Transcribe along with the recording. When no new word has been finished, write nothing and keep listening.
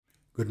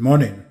Good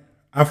morning,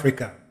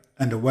 Africa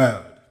and the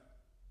world.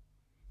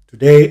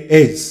 Today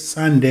is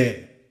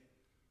Sunday,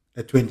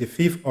 the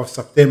 25th of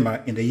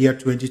September in the year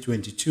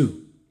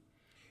 2022.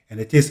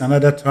 And it is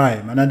another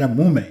time, another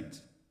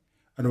moment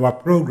on our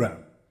program,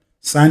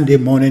 Sunday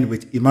Morning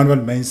with Emmanuel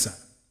Mensah.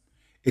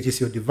 It is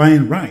your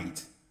divine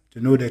right to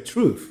know the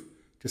truth,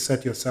 to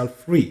set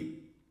yourself free.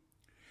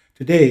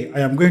 Today, I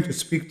am going to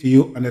speak to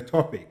you on the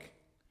topic,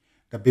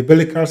 the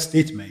biblical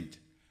statement,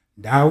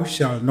 "Thou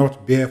shalt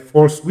not bear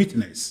false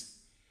witness,"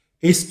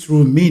 its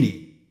true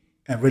meaning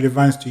and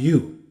relevance to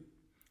you.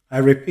 I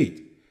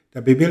repeat,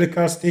 the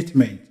biblical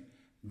statement,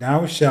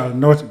 "Thou shalt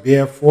not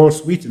bear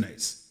false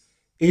witness,"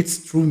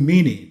 its true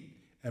meaning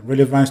and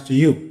relevance to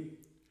you.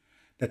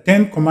 The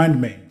Ten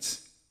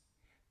Commandments,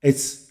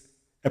 it's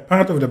a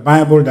part of the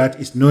Bible that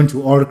is known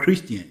to all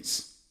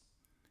Christians.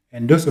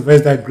 And those of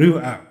us that grew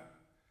up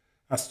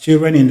as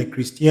children in the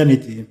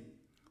Christianity,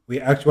 we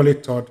actually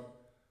taught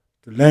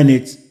to learn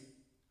it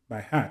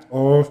by heart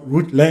or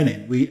root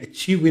learning. We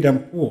achieved it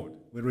and poured.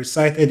 We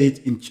recited it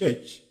in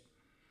church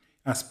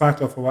as part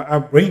of our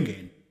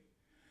upbringing.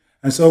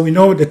 And so we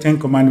know the Ten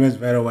Commandments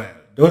very well.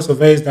 Those of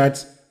us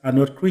that are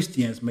not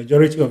Christians,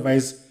 majority of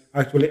us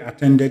actually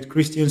attended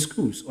Christian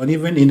schools, or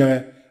even in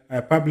the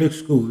public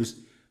schools,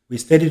 we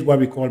studied what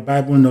we call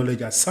Bible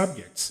knowledge as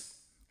subjects.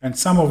 And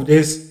some of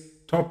these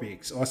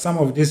topics or some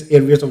of these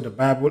areas of the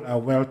Bible are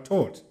well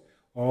taught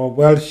or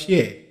well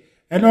shared.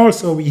 And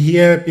also we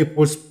hear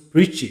people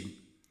preaching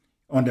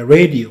on the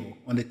radio,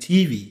 on the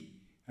TV.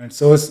 And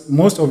so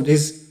most of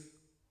these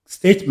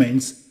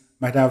statements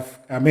might have,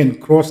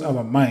 crossed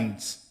our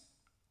minds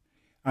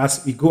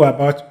as we go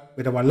about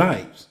with our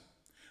lives.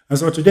 And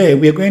so today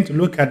we are going to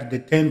look at the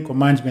Ten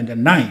Commandments, the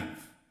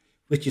ninth,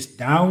 which is,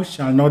 "Thou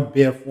shalt not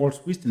bear false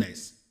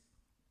witness."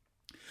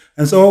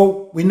 And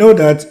so we know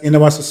that in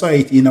our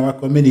society, in our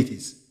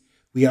communities,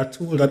 we are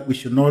told that we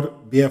should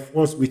not bear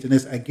false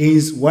witness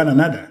against one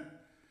another.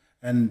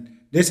 And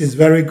this is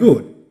very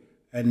good.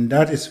 And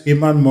that is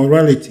human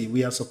morality.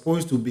 We are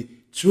supposed to be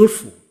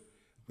truthful.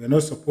 We are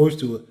not supposed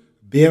to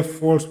bear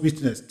false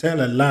witness, tell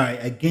a lie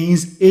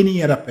against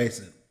any other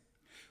person.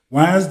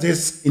 Whilst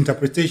this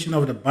interpretation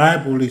of the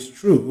Bible is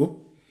true,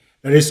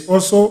 there is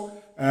also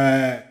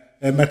a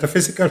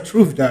metaphysical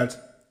truth that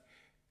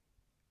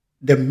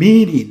the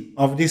meaning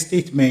of this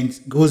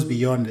statement goes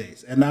beyond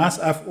this. And as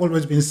I've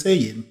always been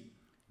saying,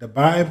 the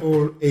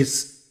Bible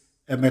is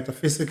a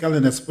metaphysical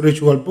and a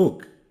spiritual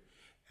book.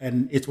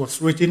 And it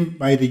was written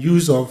by the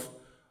use of,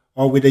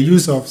 or with the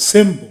use of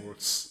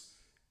symbols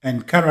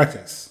and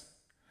characters.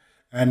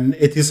 And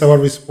it is our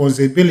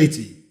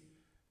responsibility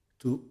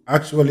to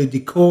actually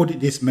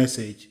decode this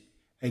message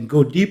and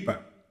go deeper.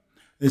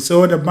 And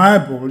so the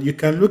Bible, you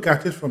can look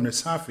at it from the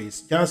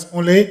surface, just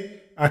only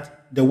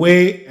at the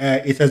way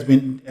it has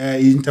been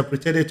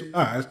interpreted to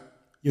us.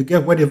 You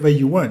get whatever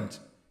you want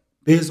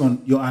based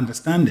on your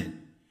understanding.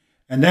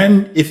 And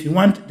then if you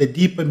want the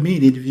deeper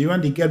meaning, if you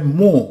want to get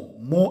more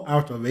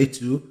out of it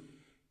too,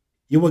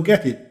 you will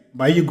get it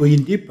by you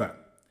going deeper.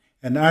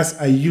 And as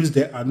I used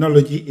the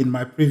analogy in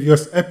my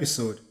previous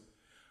episode,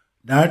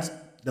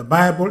 that the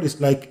Bible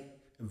is like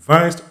a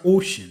vast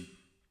ocean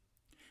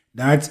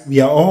that we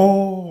are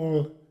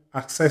all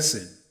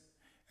accessing.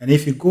 And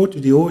if you go to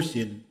the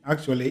ocean,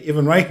 actually,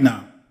 even right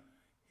now,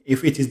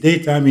 if it is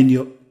daytime in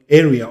your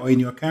area or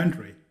in your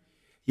country,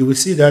 you will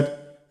see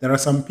that there are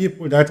some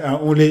people that are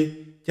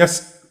only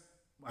just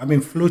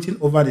floating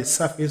over the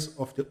surface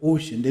of the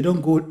ocean. They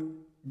don't go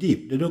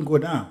deep. They don't go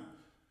down.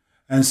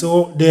 And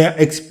so their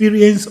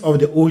experience of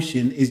the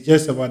ocean is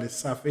just about the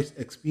surface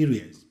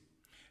experience.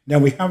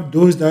 Then we have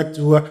those that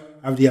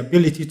have the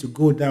ability to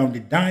go down, they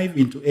dive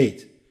into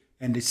it,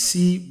 and they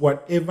see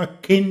whatever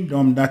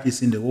kingdom that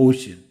is in the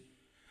ocean.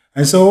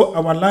 And so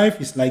our life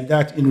is like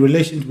that in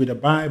relation with the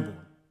Bible.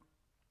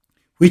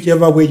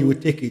 Whichever way you will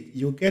take it,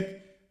 you'll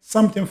get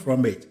something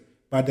from it.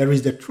 But there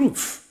is the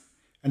truth.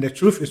 And the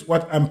truth is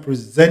what I'm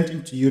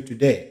presenting to you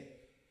today.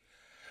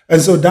 And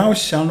so, "Thou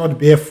shalt not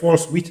bear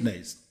false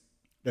witness."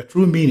 The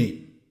true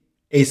meaning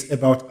is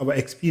about our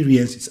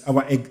experiences,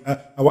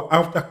 our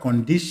outer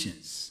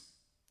conditions.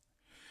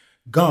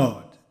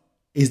 God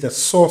is the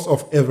source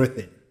of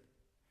everything.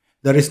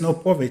 There is no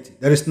poverty.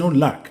 There is no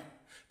lack.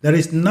 There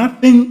is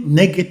nothing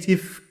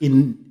negative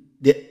in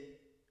the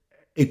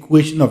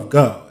equation of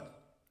God.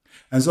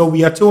 And so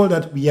we are told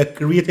that we are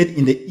created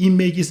in the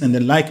images and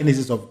the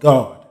likenesses of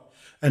God.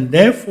 And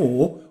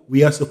therefore,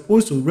 we are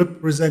supposed to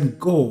represent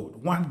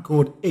God, what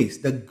God is,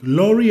 the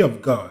glory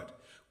of God,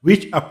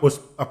 which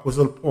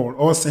Apostle Paul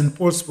or St.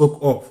 Paul spoke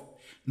of,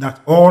 that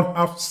all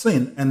have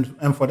sinned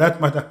and for that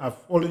matter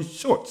have fallen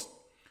short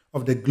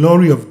of the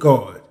glory of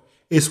God,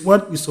 is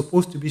what we're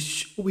supposed to be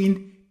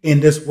showing in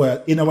this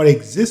world, in our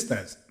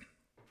existence.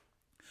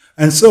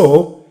 And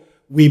so,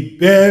 we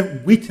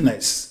bear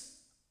witness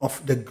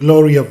of the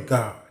glory of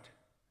God.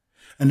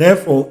 And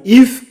therefore,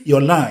 if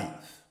your life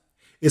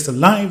is a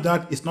life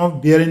that is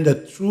not bearing the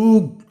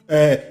true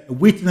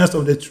witness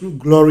of the true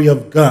glory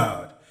of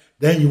God,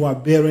 then you are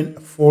bearing a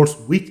false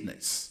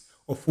witness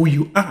of who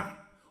you are,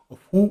 of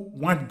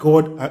what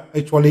God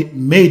actually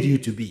made you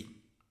to be.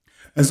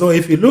 And so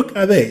if you look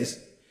at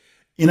this,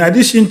 in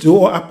addition to,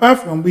 or apart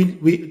from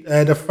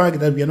the fact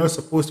that we are not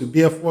supposed to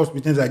bear false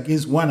witness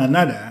against one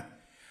another,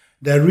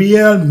 the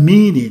real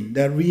meaning,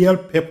 the real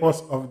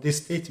purpose of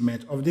this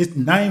statement, of this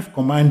ninth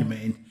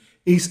commandment,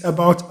 is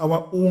about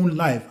our own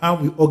life, how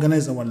we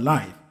organize our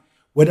life,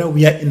 whether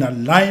we are in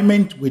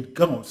alignment with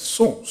God's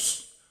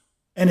source,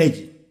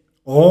 energy,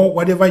 or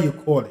whatever you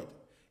call it,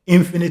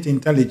 infinite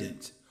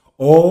intelligence,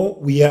 or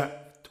we are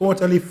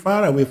totally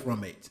far away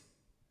from it.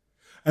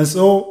 And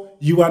so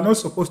you are not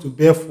supposed to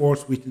bear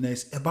false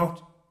witness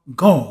about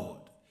God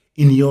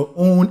in your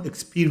own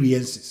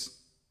experiences.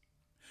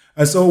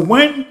 And so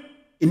when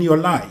in your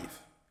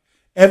life,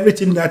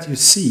 everything that you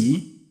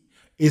see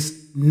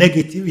is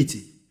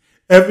negativity,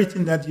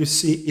 everything that you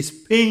see is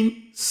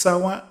pain,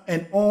 sour,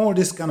 and all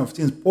these kind of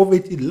things,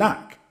 poverty,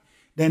 lack,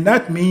 then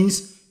that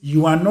means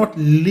you are not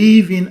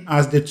living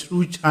as the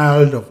true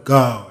child of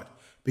God,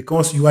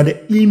 because you are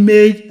the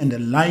image and the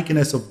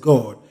likeness of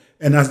God.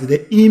 And as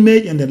the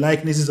image and the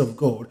likenesses of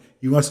God,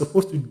 you are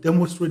supposed to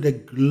demonstrate the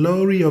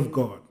glory of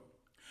God.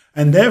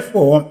 And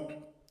therefore,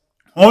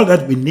 all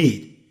that we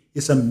need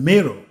is a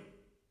mirror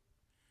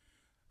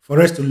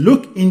for us to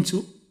look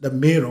into the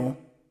mirror,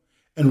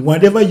 and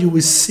whatever you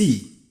will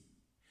see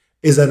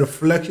is a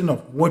reflection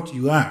of what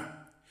you are.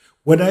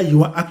 Whether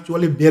you are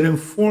actually bearing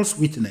false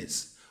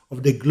witness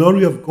of the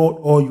glory of God,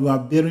 or you are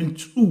bearing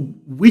true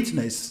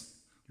witness,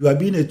 you are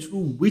being a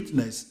true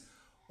witness,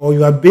 or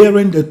you are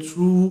bearing the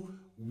true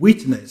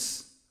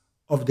witness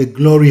of the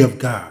glory of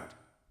God.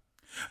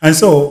 And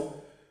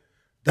so,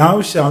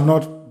 thou shalt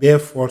not bear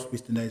false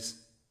witness.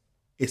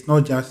 It's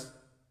not just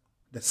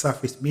the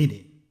surface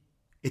meaning.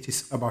 It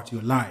is about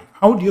your life.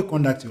 How do you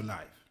conduct your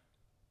life?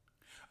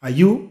 Are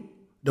you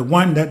the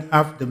one that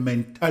have the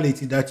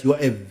mentality that you are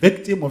a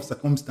victim of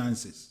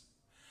circumstances?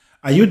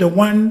 Are you the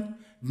one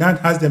that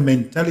has the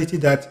mentality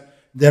that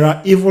there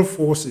are evil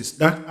forces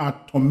that are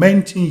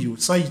tormenting you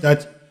such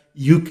that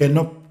you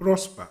cannot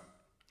prosper?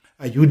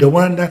 Are you the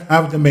one that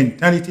have the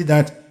mentality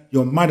that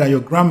your mother, your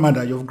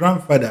grandmother, your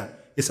grandfather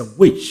is a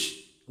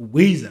witch, a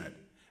wizard,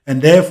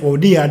 and therefore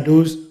they are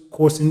those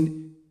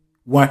causing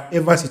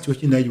whatever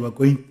situation that you are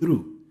going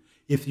through?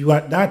 If you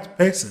are that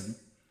person,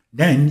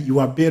 then you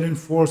are bearing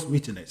false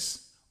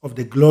witness of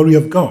the glory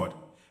of God.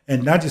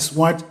 And that is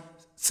what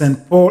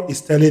St. Paul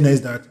is telling us,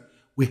 that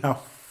we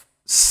have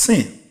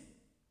sin.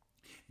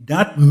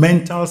 That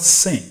mental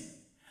sin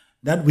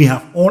that we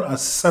have all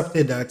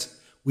accepted, that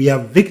we are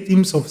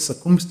victims of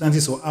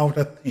circumstances or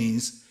outer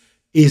things,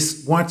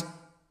 is what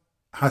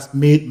has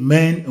made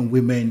men and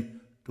women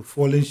to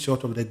falling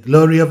short of the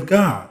glory of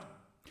God.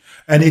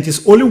 And it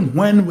is only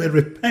when we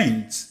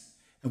repent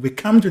and we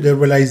come to the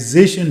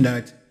realization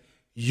that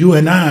you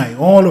and I,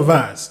 all of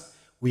us,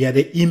 we are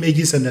the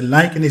images and the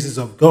likenesses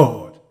of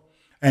God.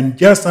 And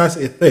just as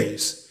it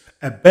is,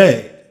 a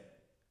bird,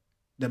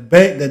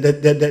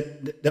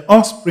 the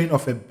offspring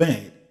of a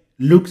bird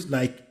looks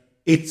like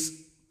its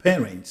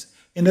parents.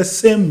 In the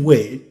same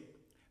way,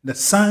 the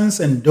sons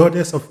and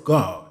daughters of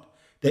God,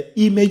 the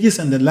images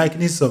and the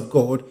likenesses of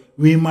God,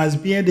 we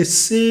must bear the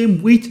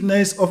same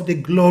witness of the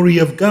glory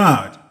of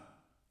God.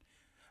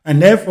 And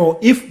therefore,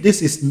 if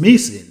this is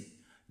missing,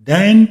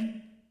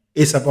 then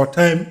it's about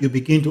time you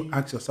begin to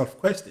ask yourself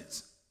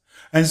questions.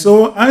 And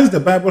so, as the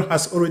Bible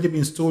has already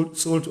been sold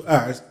to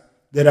us,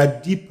 there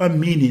are deeper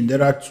meaning,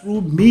 there are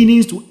true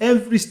meanings to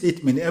every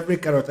statement, every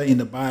character in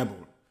the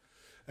Bible.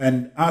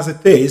 And as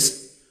it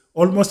is,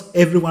 almost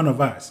every one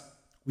of us,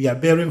 we are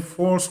bearing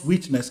false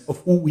witness of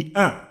who we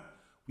are.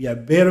 We are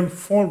bearing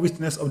false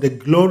witness of the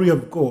glory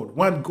of God,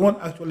 what God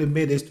actually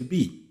made us to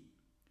be.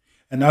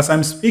 And as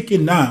I'm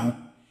speaking now,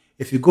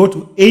 if you go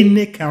to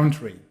any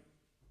country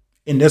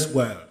in this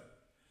world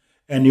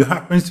and you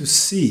happen to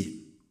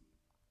see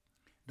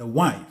the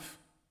wife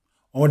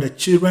or the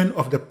children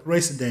of the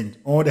president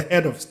or the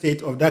head of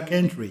state of that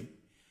country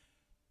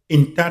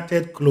in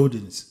tattered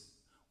clothing,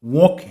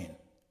 walking,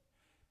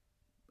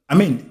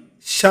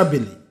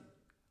 shabbily,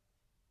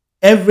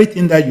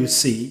 everything that you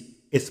see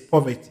is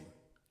poverty.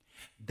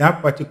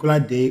 That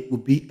particular day will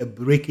be a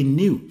breaking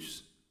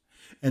news.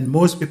 And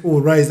most people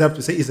will rise up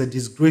to say it's a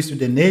disgrace to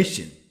the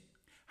nation.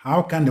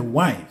 How can the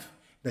wife,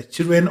 the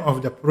children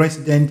of the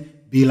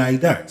president be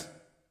like that?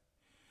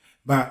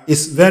 But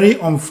it's very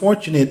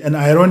unfortunate and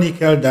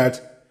ironical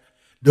that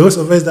those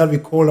of us that we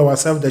call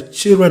ourselves the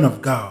children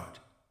of God,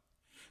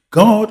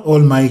 God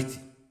Almighty,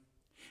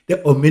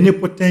 the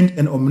omnipotent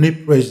and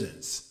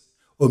omnipresent,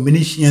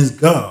 omniscient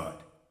God,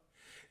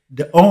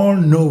 the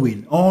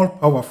all-knowing,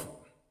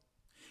 all-powerful,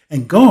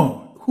 and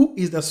God, who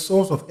is the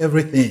source of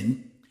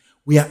everything,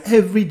 we are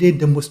every day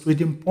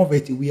demonstrating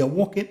poverty. We are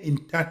walking in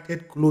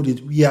tattered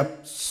clothing. We are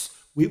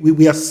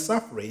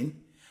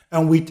suffering,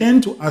 and we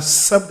tend to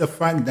accept the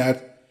fact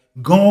that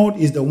God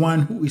is the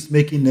one who is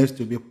making us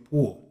to be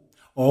poor,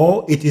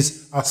 or it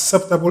is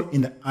acceptable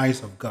in the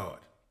eyes of God.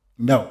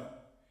 No.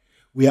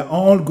 We are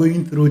all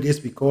going through this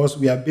because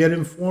we are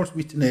bearing false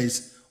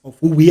witness of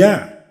who we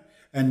are.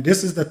 And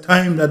this is the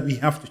time that we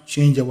have to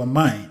change our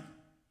mind.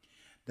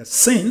 The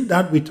sin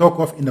that we talk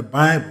of in the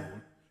Bible,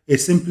 it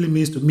simply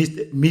means to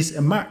miss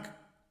a mark.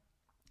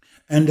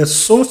 And the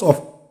source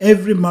of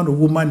every man or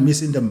woman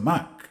missing the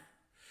mark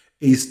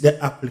is the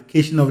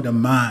application of the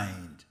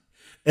mind.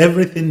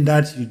 Everything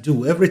that you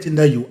do, everything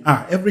that you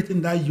are,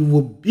 everything that you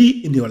will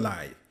be in your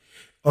life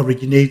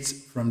originates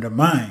from the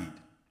mind.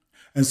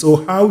 And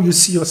so how you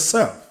see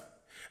yourself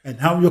and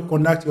how you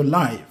conduct your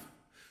life,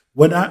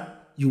 whether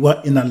you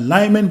are in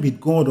alignment with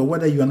God or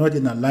whether you are not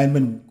in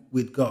alignment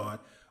with God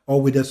or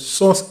with the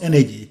source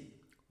energy,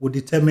 will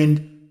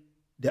determine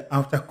the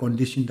outer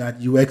condition that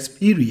you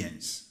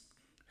experience.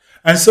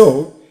 And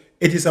so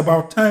it is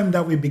about time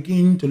that we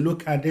begin to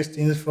look at these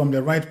things from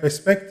the right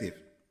perspective.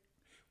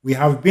 We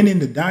have been in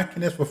the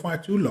darkness for far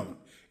too long.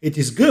 It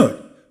is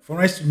good for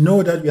us to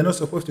know that we are not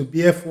supposed to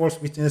bear false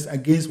witness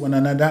against one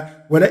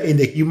another, whether in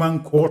the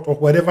human court or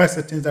whatever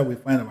settings that we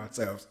find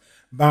ourselves.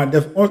 But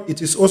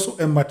it is also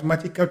a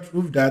mathematical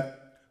truth that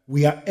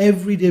we are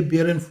every day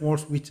bearing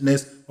false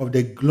witness of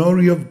the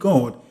glory of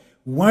God.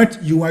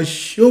 What you are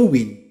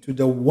showing to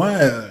the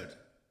world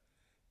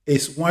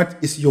is what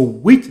is your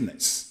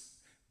witness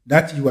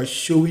that you are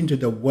showing to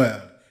the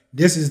world.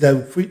 This is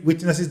the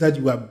witnesses that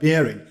you are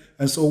bearing.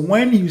 And so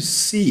when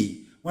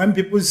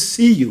people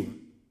see you,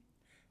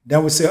 they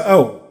will say,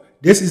 oh,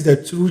 this is the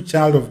true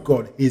child of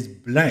God. He's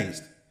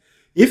blessed.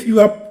 If you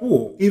are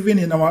poor, even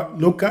in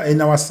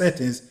our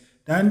settings,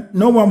 then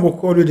no one will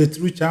call you the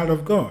true child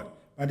of God.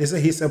 But they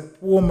say he's a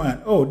poor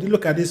man. Oh,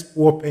 look at this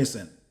poor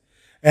person.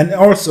 And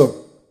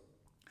also,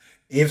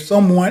 if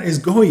someone is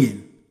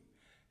going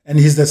and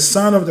he's the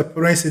son of the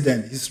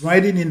president, he's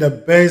riding in the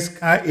best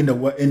car in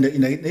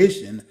the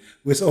nation,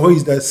 we say, oh,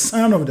 he's the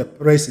son of the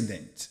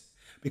president.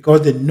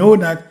 Because they know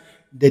that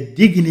the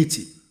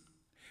dignity,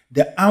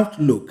 the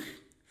outlook,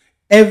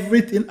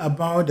 everything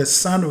about the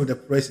son of the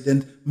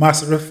president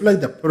must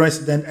reflect the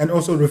president and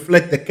also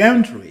reflect the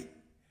country.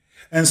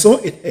 And so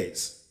it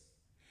is.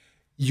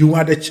 You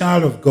are the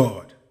child of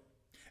God.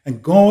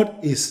 And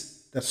God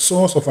is the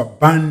source of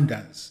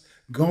abundance.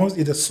 God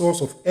is the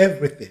source of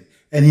everything.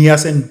 And he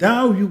has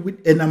endowed you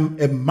with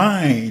a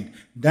mind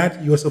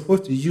that you are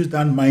supposed to use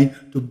that mind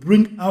to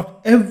bring out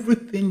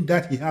everything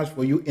that he has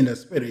for you in the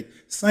spirit,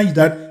 such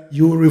that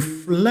you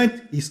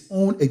reflect his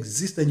own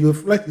existence, you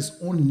reflect his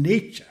own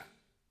nature.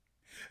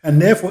 And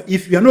therefore,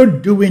 if you are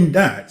not doing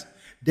that,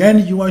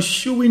 then you are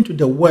showing to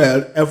the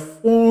world a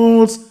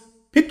false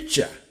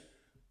picture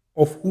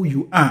of who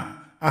you are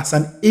as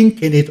an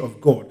incarnate of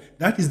God.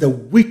 That is the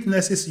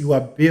witnesses you are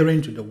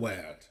bearing to the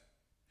world.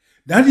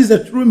 That is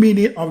the true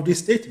meaning of this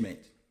statement.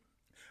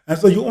 And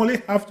so you only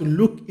have to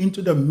look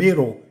into the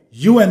mirror.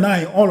 You and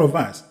I, all of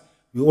us,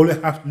 we only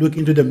have to look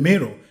into the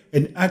mirror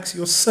and ask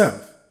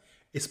yourself,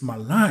 is my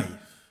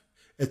life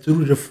a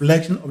true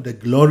reflection of the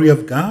glory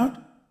of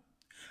God?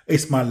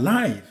 Is my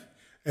life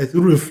a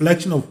true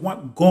reflection of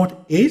what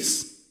God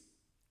is?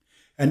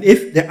 And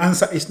if the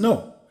answer is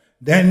no,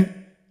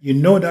 then you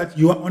know that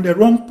you are on the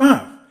wrong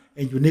path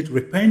and you need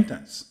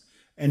repentance.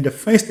 And the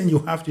first thing you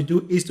have to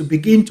do is to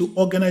begin to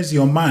organize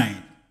your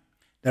mind.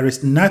 There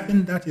is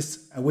nothing that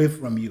is away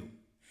from you.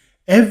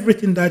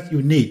 Everything that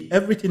you need,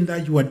 everything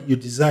that you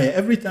desire,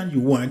 everything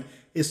you want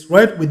is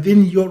right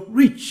within your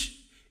reach.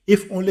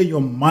 If only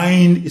your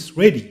mind is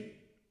ready.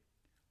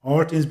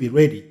 All things be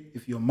ready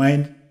if your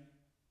mind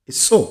is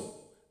so,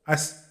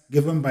 as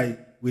given by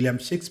William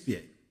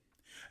Shakespeare.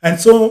 And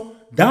so,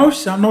 thou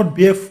shalt not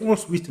bear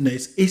false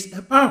witness is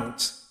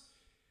about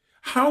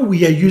how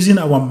we are using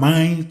our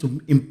mind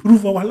to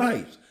improve our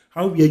lives,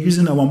 how we are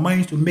using our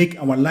minds to make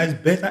our lives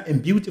better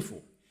and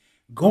beautiful.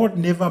 God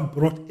never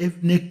brought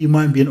any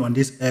human being on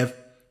this earth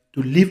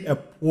to live a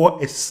poor,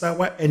 a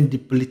sour, and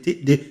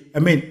depleted,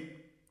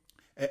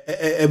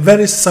 a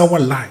very sour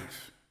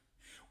life.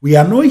 We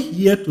are not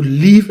here to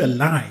live a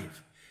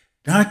life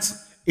that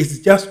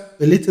is just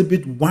a little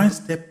bit one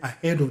step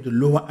ahead of the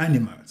lower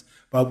animals,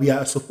 but we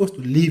are supposed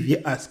to live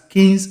here as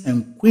kings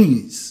and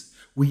queens.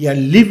 We are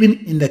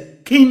living in the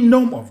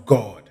kingdom of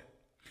God.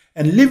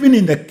 And living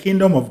in the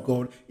kingdom of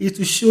God is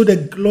to show the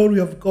glory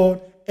of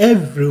God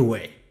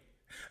everywhere.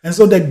 And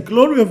so the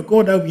glory of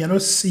God that we are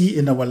not seeing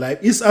in our life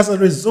is as a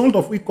result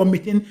of we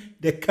committing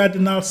the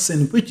cardinal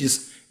sin, which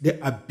is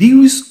the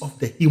abuse of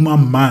the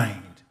human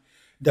mind.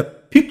 The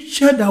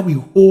picture that we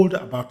hold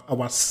about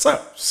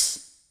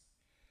ourselves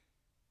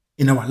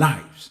in our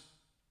lives.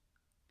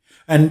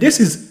 And this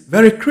is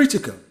very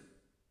critical.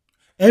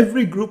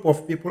 Every group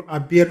of people are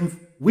bearing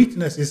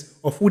witnesses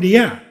of who they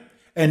are.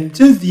 And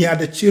since they are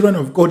the children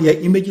of God, they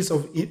are images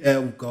of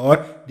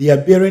God, they are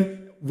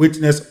bearing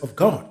witness of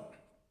God.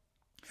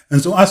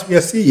 And so as we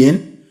are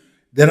seeing,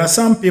 there are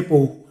some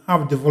people who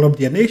have developed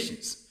their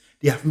nations.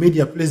 They have made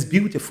their place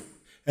beautiful.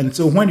 And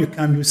so when you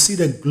come, you see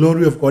the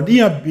glory of God.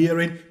 They are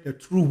bearing the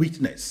true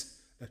witness.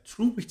 The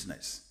true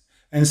witness.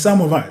 And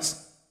some of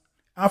us,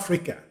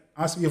 Africa,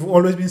 as we have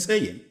always been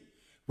saying,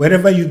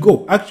 wherever you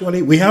go,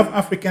 actually we have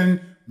African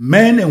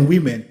men and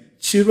women,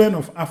 children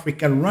of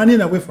Africa,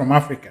 running away from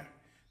Africa.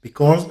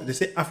 Because they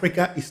say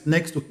Africa is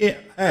next to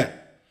hell.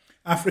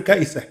 Africa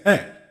is a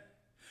hell.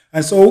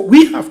 And so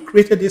we have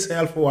created this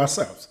hell for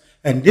ourselves.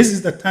 And this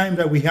is the time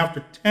that we have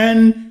to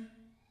turn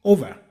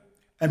over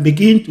and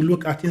begin to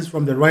look at things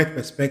from the right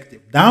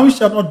perspective. Thou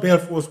shalt not bear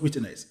false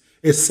witness.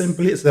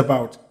 It's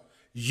about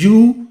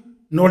you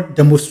not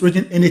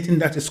demonstrating anything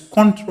that is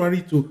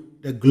contrary to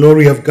the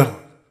glory of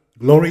God.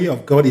 Glory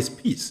of God is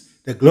peace.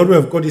 The glory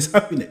of God is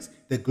happiness.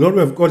 The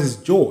glory of God is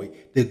joy.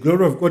 The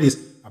glory of God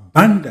is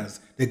abundance.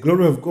 The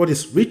glory of God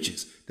is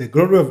riches. The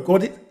glory of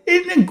God is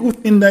any good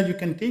thing that you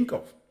can think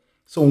of.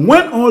 So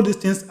when all these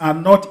things are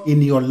not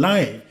in your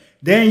life,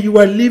 then you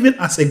are living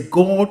as a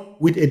God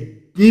with a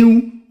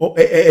new or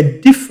a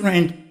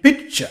different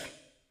picture.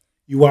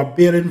 You are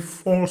bearing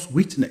false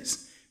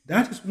witness.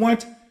 That is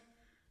what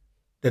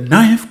the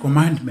 9th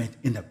commandment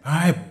in the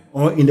Bible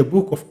or in the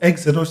book of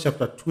Exodus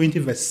chapter 20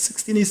 verse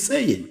 16 is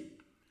saying.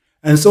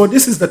 And so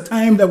this is the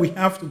time that we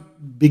have to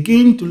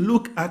begin to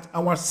look at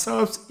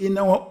ourselves in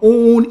our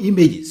own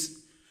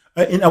images,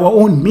 in our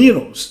own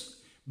mirrors.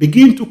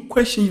 Begin to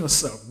question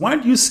yourself.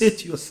 What do you say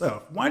to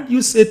yourself? What do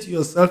you say to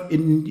yourself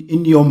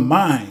in your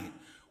mind?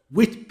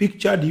 Which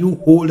picture do you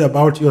hold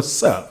about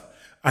yourself?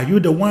 Are you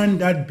the one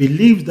that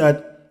believes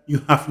that you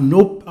have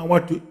no power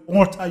to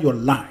alter your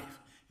life?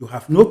 You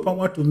have no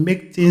power to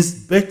make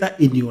things better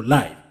in your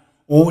life?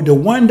 Or the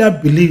one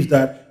that believes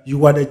that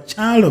you are the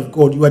child of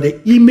God, you are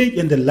the image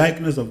and the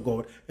likeness of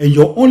God, and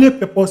your only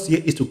purpose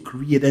here is to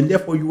create, and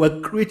therefore you are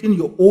creating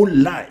your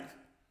own life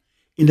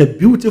in a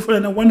beautiful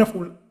and a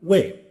wonderful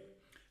way.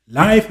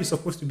 Life is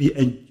supposed to be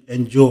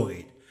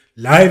enjoyed.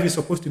 Life is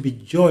supposed to be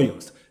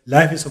joyous.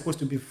 Life is supposed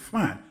to be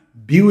fun,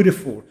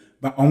 beautiful.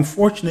 But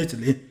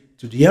unfortunately,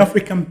 to the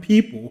African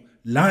people,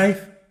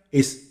 life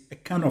is a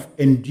kind of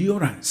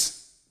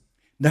endurance.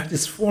 That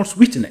is false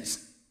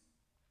witness.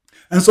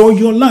 And so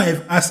your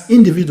life as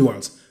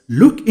individuals,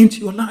 look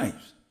into your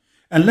lives.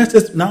 And let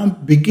us now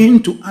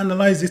begin to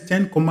analyze these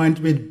 10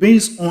 commandments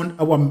based on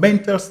our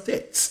mental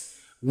states.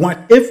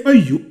 Whatever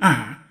you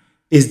are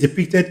is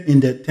depicted in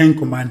the 10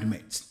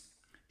 commandments.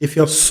 If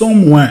you're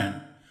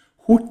someone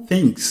who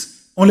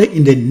thinks only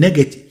in the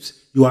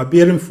negatives, you are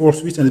bearing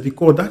false witness,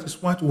 because that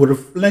is what will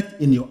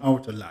reflect in your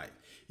outer life.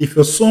 If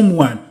you're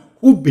someone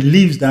who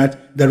believes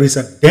that there is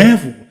a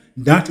devil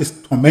that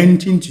is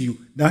tormenting you,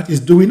 that is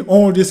doing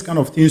all these kind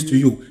of things to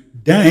you,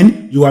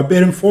 then you are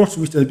bearing false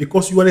witness,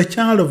 because you are a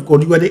child of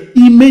God. You are the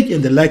image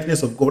and the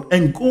likeness of God,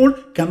 and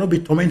God cannot be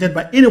tormented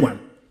by anyone.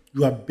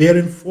 You are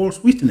bearing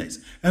false witness.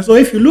 And so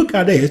if you look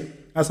at it,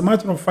 as a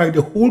matter of fact,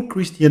 the whole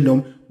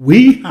Christendom,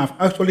 we have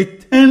actually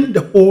turned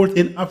the whole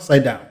thing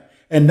upside down.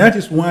 And that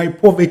is why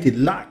poverty,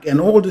 lack, and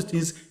all these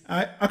things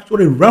are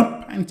actually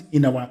rampant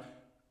in our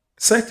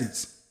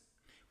settings.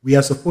 We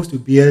are supposed to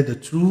bear the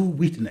true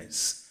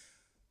witness,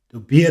 to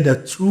bear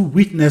the true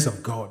witness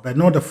of God, but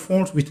not the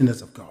false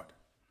witness of God.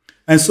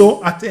 And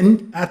so at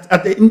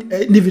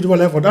the individual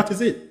level, that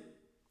is it.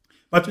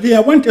 But today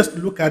I want us to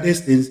look at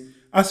these things,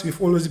 as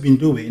we've always been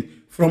doing,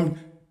 from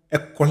a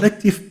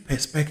collective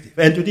perspective.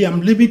 And today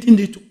I'm limiting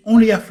it to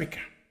only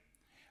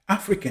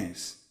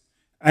Africans.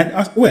 And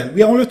as well,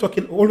 we are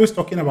always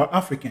talking about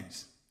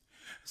Africans.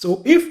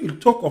 So if we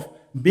talk of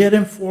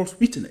bearing false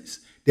witness,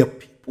 the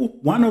people,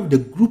 one of the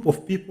group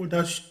of people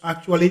that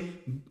actually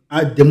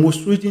are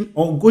demonstrating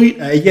or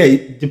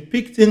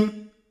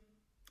depicting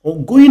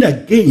or going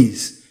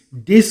against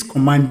this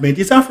commandment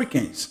is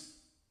Africans.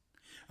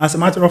 As a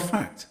matter of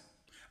fact,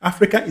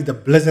 Africa is the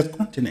blessed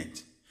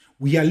continent.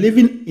 We are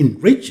living in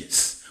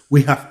riches.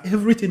 We have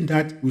everything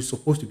that we're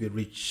supposed to be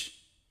rich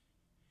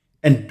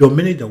and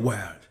dominate the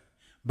world.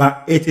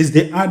 But it is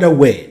the other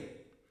way.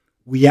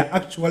 We are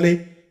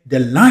actually the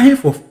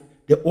life of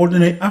the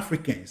ordinary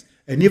Africans,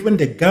 and even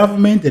the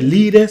government, the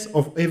leaders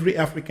of every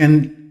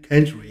African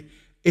country,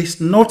 is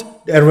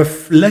not a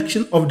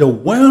reflection of the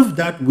wealth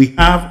that we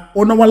have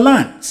on our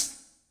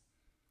lands.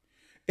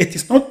 It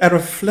is not a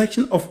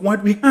reflection of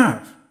what we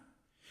have.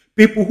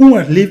 People who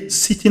are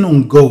sitting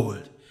on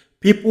gold,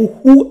 people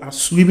who are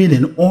swimming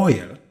in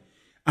oil,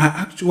 are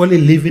actually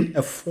living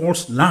a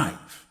false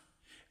life.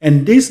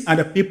 And these are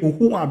the people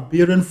who are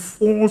bearing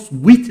false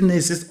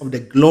witnesses of the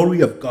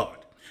glory of God.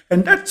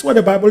 And that's what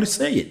the Bible is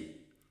saying.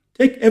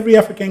 Take every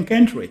African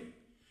country.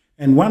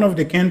 And one of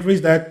the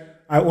countries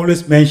that I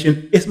always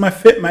mention is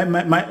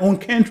my own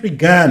country,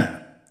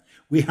 Ghana.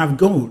 We have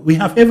gold. We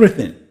have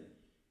everything.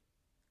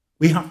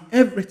 We have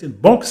everything.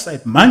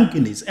 Bauxite,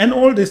 manganese, and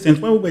all these things.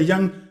 When we were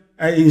young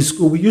in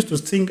school, we used to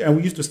sing and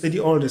we used to study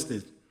all these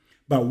things.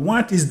 But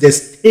what is the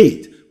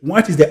state?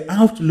 What is the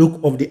outlook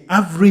of the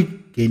average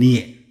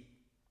Ghanaian?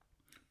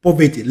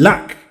 Poverty,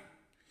 lack,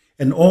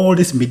 and all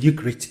this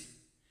mediocrity.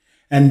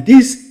 And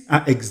these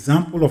are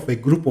examples of a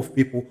group of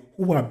people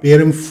who are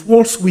bearing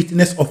false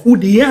witness of who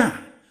they are,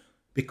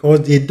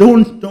 because they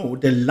don't know,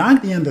 they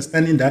lack the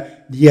understanding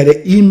that they are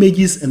the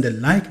images and the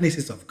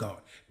likenesses of God.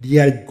 They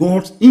are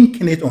God's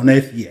incarnate on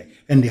earth here,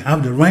 and they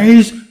have the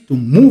right to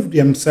move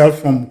themselves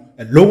from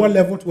a lower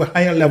level to a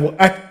higher level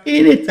at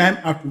any time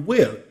at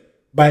will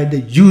by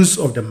the use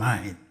of the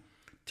mind.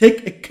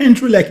 Take a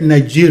country like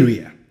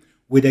Nigeria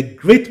with a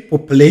great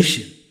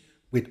population,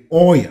 with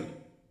oil,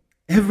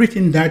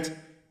 everything that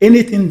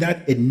anything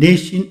that a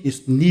nation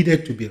is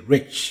needed to be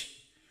rich,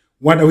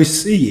 what are we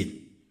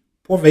seeing?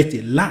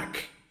 Poverty,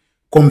 lack,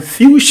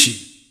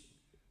 confusion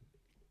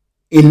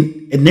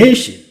in a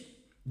nation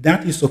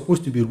that is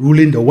supposed to be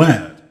ruling the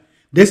world.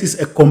 This is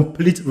a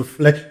complete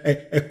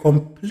a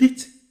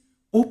complete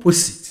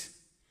opposite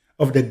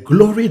of the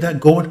glory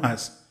that God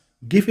has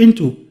given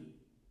to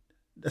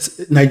the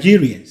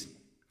Nigerians.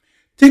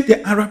 Take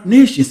the Arab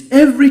nations,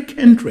 every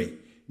country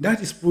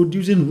that is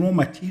producing raw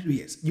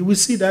materials. You will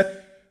see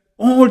that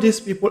all these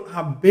people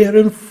are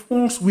bearing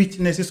false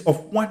witnesses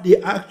of what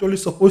they are actually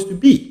supposed to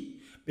be,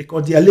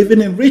 because they are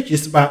living in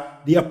riches,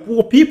 but they are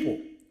poor people.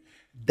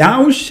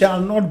 Thou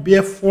shalt not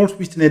bear false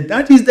witness.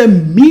 That is the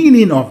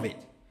meaning of it.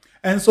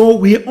 And so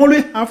we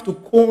only have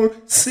to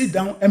sit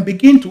down and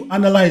begin to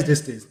analyze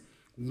these things.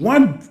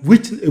 What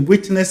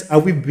witness are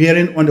we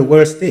bearing on the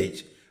world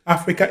stage?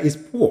 Africa is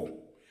poor.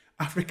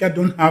 Africa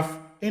don't have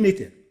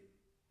anything.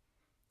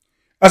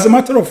 As a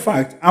matter of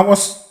fact, I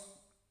was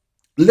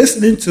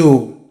listening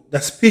to the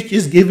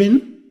speeches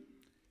given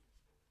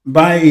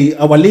by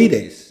our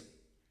leaders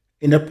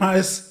in the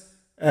past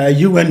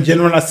UN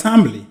General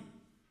Assembly.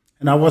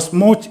 And I was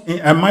much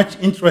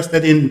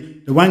interested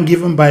in the one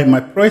given by my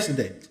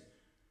president,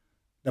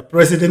 the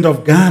president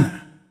of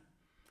Ghana.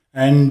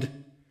 And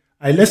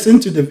I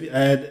listened to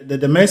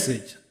the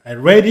message. I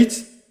read it,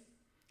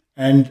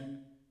 and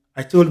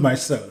I told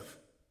myself,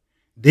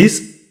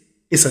 this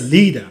is a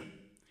leader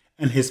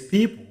and his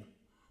people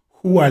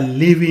who are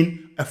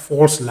living a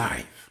false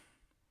life.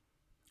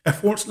 A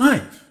false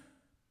life.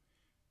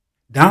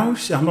 Thou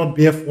shalt not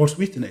bear false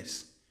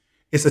witness.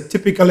 It's a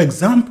typical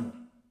example.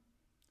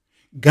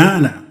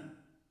 Ghana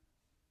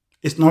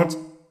is not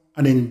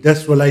an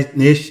industrialized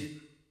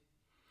nation.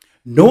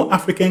 No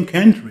African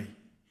country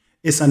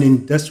is an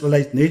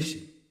industrialized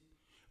nation.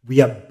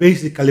 We are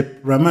basically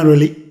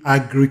primarily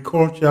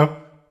agricultural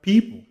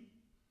people.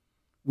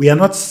 We are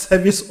not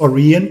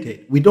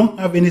service-oriented. We don't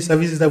have any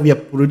services that we are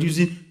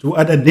producing to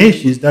other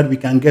nations that we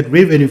can get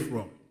revenue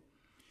from.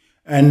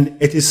 And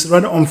it is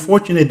rather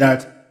unfortunate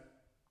that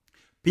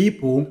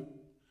people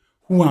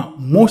who are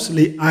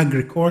mostly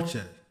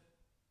agriculture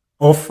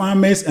or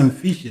farmers and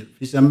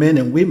fishermen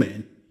and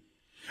women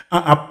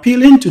are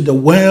appealing to the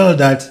world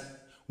that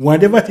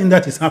whatever thing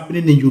that is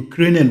happening in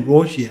Ukraine and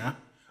Russia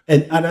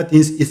and other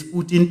things is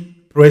putting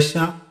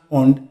pressure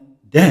on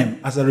them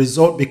as a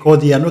result,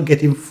 because they are not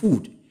getting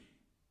food.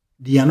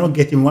 They are not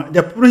getting one.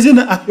 The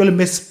president actually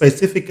made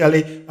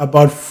specifically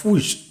about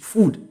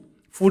food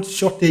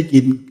shortage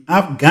in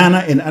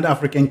Ghana and other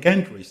African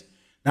countries.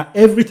 Now,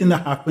 everything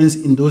that happens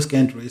in those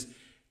countries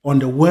on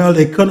the world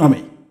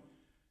economy,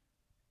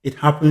 it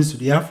happens to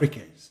the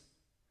Africans.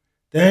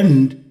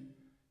 Then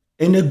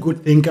any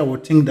good thinker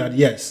would think that,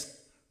 yes,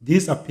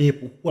 these are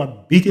people who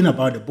are beating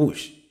about the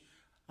bush.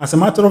 As a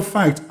matter of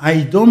fact,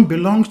 I don't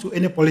belong to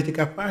any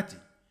political party.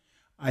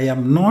 I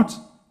am not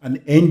an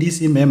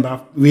NDC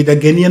member with a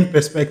Ghanaian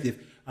perspective.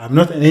 I'm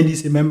not an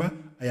NDC member.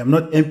 I am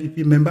not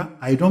MPP member.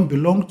 I don't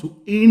belong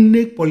to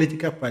any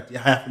political party.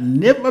 I have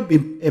never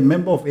been a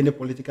member of any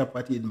political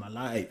party in my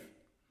life.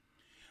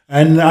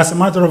 And as a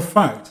matter of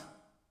fact,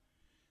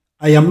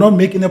 I am not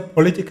making a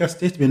political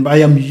statement, but I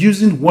am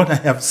using what I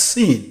have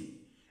seen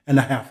and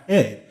I have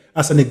heard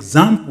as an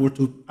example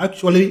to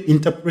actually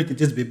interpret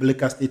this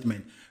biblical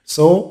statement.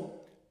 So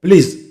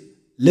please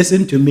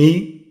listen to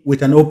me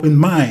with an open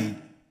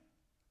mind,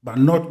 but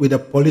not with a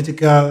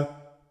political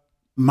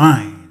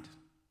mind.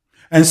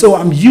 And so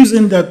I'm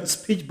using the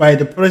speech by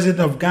the president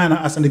of Ghana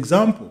as an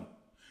example.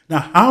 Now,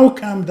 how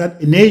come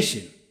that a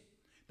nation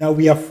that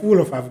we are full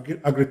of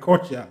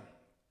agriculture,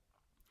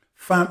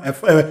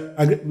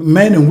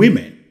 men and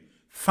women,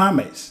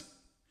 farmers,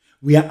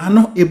 we are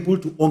not able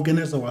to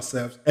organize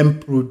ourselves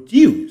and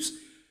produce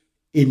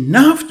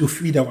enough to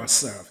feed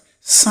ourselves,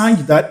 such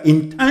that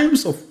in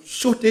times of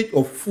shortage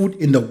of food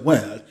in the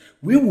world,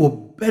 we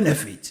will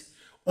benefit.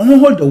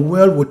 All the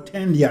world will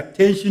turn their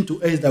attention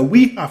to us, that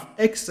we have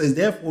excess,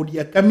 therefore they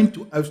are coming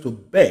to us to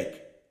beg.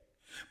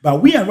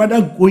 But we are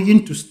rather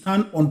going to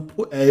stand on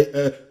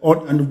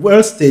the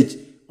world stage,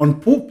 on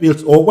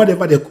pulpits or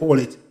whatever they call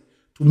it,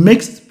 to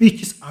make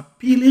speeches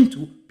appealing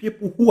to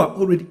people who are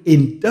already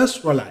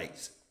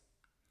industrialized.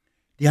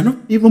 They are not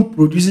even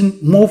producing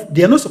more.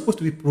 They are not supposed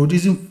to be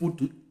producing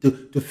food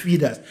to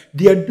feed us.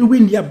 They are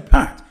doing their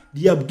part.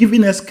 They are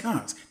giving us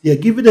cars. They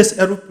are giving us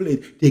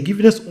aeroplanes. They are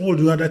giving us all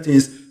the other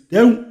things.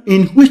 Then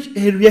in which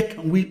area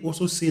can we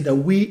also say that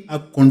we are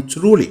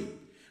controlling?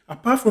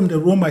 Apart from the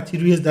raw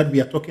materials that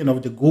we are talking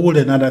of, the gold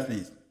and other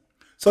things.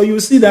 So you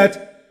see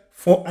that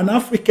for an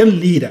African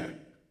leader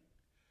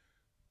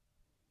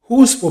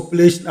whose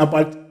population,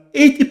 about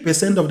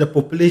 80% of the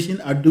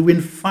population are doing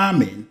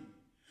farming,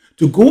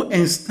 to go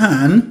and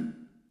stand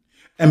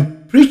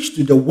and preach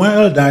to the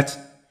world that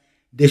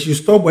they should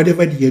stop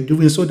whatever they are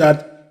doing so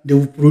that they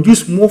will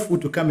produce more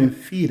food to come and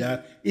feed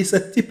us, is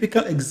a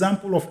typical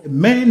example of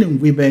men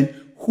and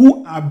women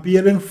who are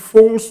bearing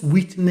false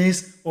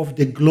witness of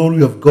the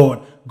glory of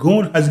God.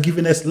 God has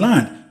given us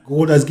land.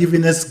 God has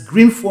given us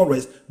green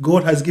forests.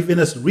 God has given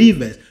us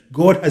rivers.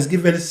 God has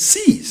given us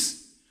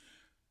seas.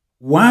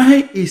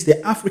 Why is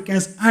the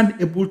Africans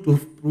unable to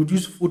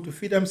produce food to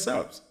feed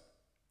themselves?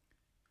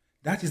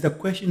 That is the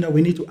question that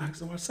we need to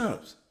ask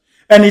ourselves.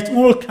 And it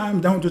all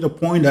comes down to the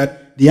point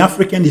that the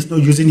African is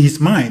not using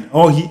his mind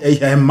or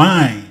her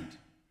mind.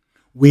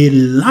 We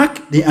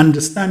lack the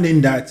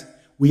understanding that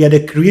we are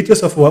the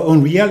creators of our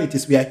own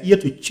realities. We are here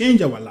to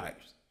change our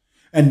lives.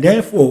 And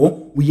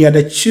therefore, we are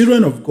the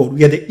children of God.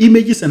 We are the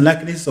images and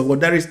likenesses of God.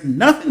 There is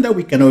nothing that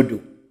we cannot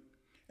do.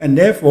 And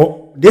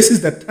therefore, this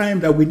is the time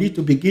that we need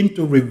to begin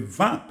to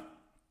revamp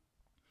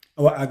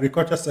our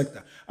agriculture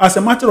sector. As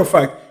a matter of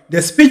fact,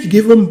 the speech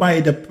given by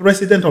the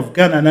president of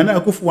Ghana, Nana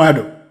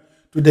Akufo-Addo,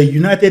 to the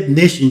United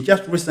Nations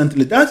just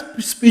recently,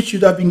 that speech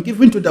should have been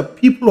given to the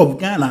people of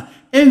Ghana,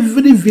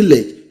 every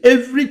village,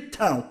 every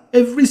town,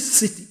 every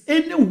city,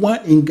 anyone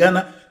in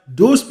Ghana.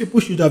 Those people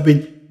should have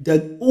been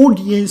the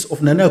audience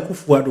of Nana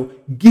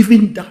Akufo-Addo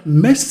giving that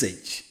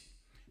message.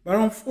 But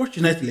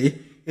unfortunately,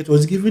 it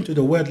was given to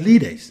the world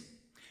leaders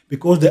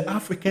because the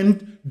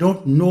African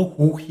don't know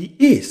who he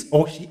is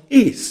or she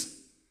is.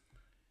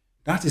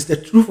 That is the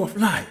truth of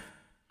life.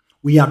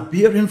 We are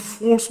bearing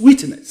false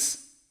witness.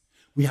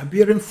 We are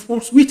bearing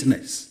false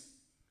witness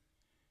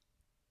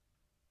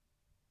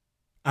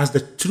as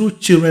the true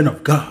children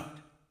of God.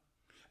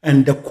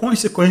 And the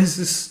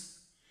consequences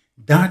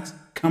that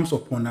comes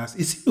upon us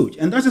is huge.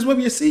 And that is what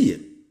we are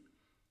seeing.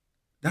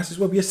 That is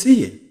what we are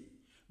seeing.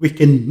 We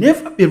can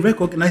never be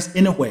recognized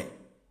anywhere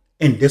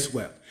in this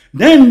world.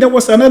 Then there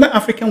was another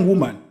African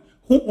woman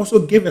who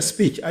also gave a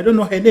speech. I don't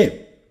know her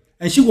name.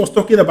 And she was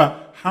talking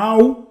about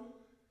how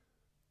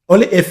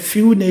only a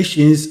few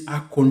nations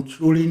are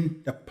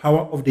controlling the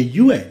power of the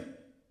UN.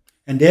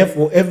 And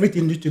therefore,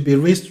 everything needs to be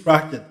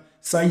restructured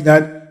such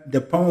that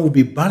the power will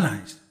be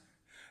balanced.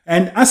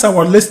 And as I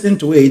was listening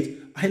to it,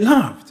 I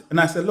laughed. And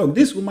I said, look,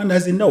 this woman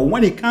doesn't know.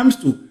 When it comes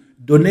to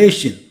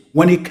donation,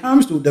 when it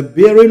comes to the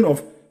bearing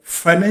of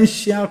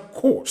financial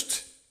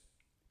cost,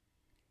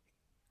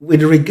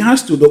 with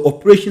regards to the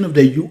operation of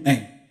the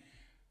UN,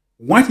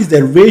 what is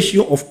the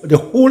ratio of the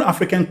whole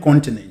African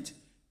continent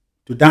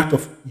to that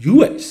of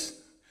US?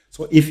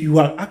 So if you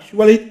are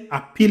actually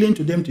appealing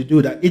to them to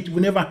do that, it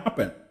will never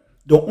happen.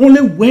 The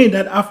only way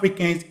that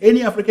Africans,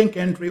 any African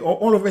country, or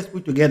all of us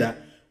put together,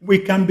 we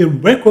can be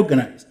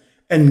recognized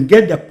and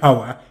get the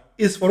power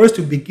is for us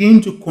to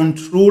begin to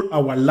control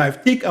our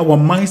life, take our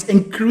minds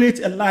and create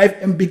a life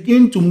and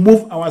begin to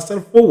move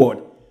ourselves forward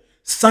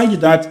such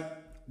that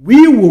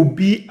we will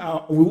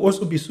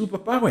also be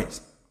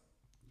superpowers.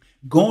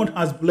 God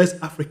has blessed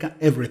Africa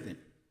everything.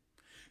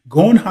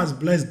 God has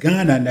blessed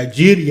Ghana,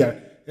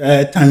 Nigeria,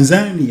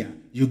 Tanzania,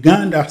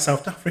 Uganda,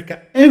 South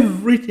Africa,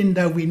 everything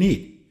that we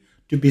need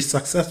to be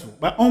successful.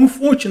 But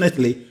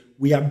unfortunately,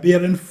 we are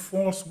bearing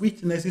false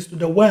witnesses to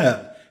the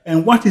world.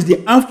 And what is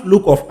the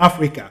outlook of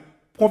Africa?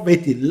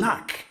 Poverty,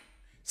 lack,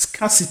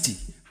 scarcity,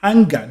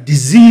 hunger,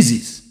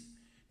 diseases.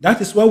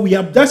 That is what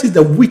that is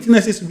the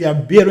witnesses we are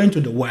bearing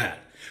to the world.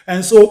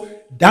 And so,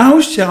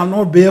 thou shalt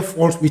not bear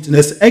false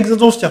witness.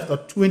 Exodus chapter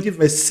 20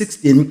 verse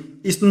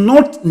 16 is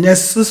not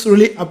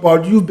necessarily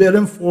about you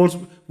bearing false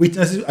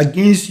witnesses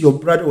against your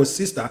brother or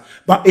sister,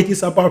 but it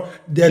is about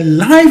the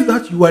life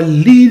that you are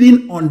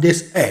leading on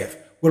this earth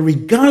with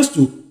regards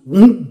to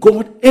who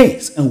God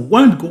is and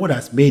what God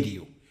has made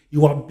you.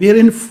 You are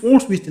bearing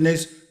false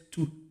witness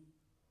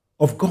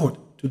of God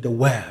to the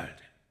world.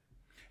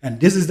 And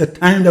this is the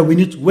time that we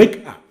need to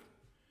wake up.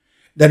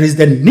 There is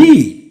the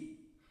need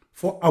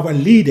for our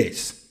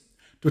leaders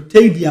to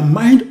take their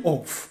mind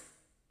off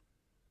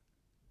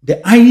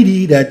the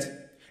idea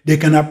that they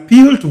can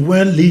appeal to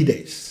world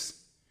leaders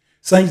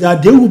such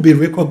that they will be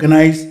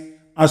recognized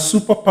as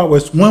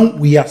superpowers when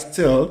we are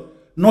still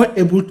not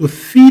able to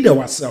feed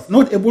ourselves,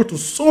 not able to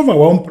solve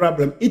our own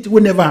problem. It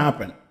will never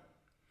happen.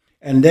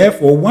 And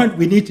therefore, what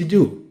we need to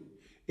do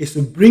is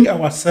to bring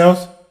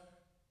ourselves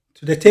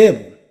to the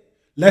table.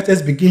 Let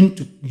us begin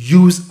to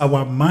use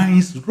our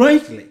minds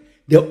rightly.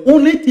 The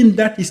only thing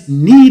that is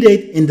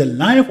needed in the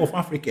life of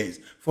Africans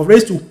for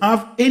us to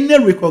have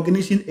any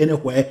recognition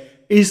anywhere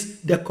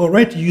is the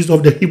correct use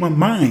of the human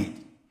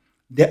mind.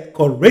 The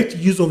correct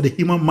use of the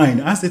human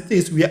mind. As it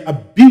is, we are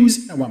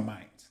abusing our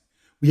minds.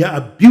 We are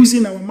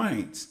abusing our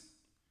minds.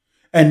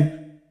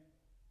 And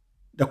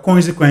the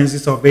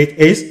consequences of it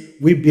is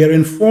we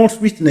bearing false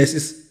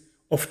witnesses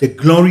of the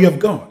glory of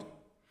God.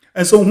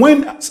 And so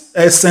when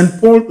St.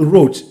 Paul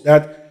wrote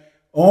that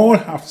all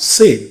have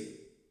sinned,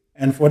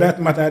 and for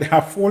that matter,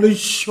 have fallen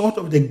short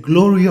of the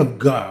glory of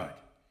God,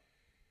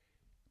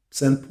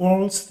 St.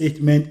 Paul's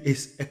statement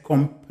is a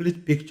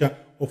complete picture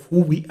of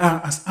who we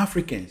are as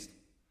Africans.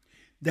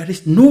 There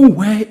is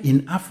nowhere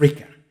in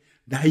Africa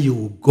that you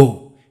will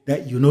go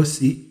that you don't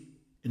see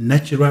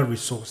natural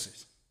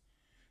resources.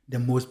 The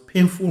most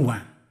painful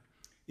one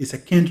is a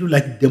country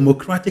like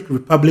Democratic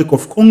Republic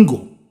of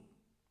Congo.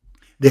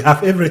 They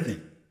have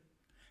everything.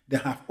 They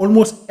have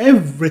almost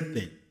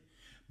everything.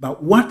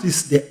 But what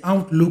is the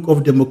outlook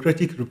of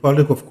Democratic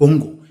Republic of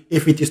Congo?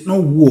 If it is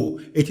not war,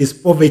 it is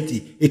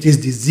poverty, it is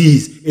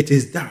disease, it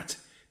is that.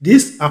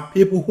 These are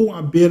people who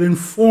are bearing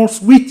false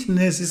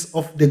witnesses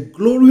of the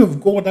glory of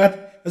God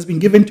that has been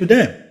given to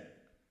them.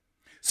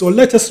 So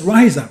let us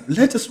rise up.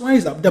 Let us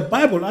rise up. The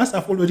Bible, as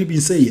I've already been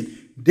saying,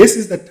 this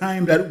is the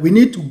time that we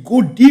need to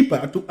go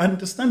deeper to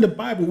understand the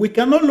Bible. We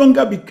can no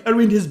longer be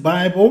carrying this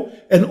Bible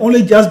and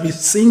only just be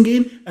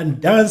singing and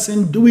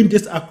dancing, doing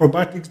this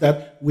acrobatics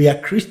that we are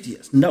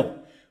Christians. No.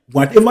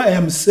 Whatever I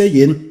am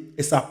saying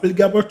is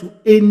applicable to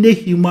any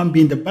human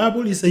being. The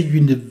Bible is a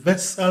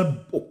universal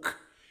book.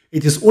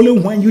 It is only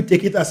when you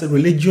take it as a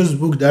religious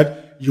book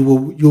that you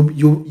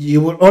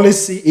will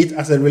always see it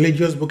as a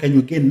religious book and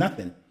you gain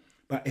nothing.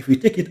 But if you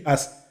take it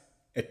as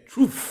a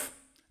truth,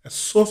 a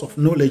source of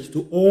knowledge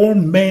to all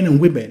men and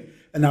women,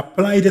 and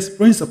apply these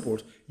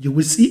principles, you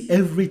will see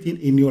everything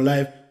in your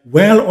life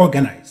well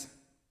organized.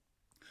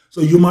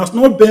 So you must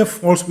not bear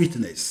false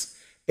witness.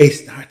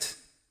 Is that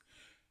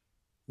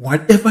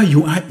whatever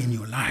you are in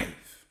your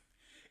life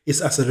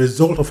is as a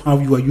result of how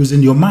you are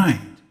using your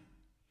mind.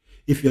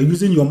 If you are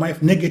using your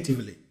mind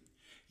negatively,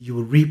 you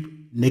will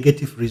reap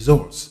negative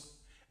results.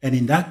 And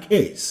in that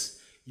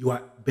case, you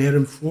are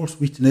bearing false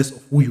witness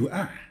of who you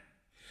are.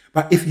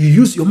 But if you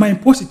use your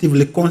mind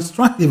positively,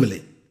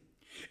 constructively,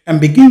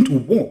 and begin to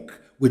walk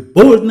with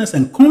boldness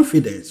and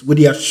confidence, with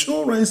the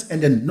assurance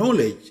and the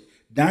knowledge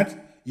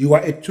that you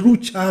are a true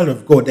child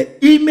of God,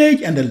 the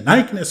image and the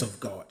likeness of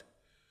God,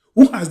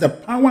 who has the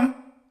power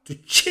to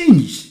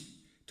change,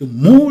 to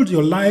mold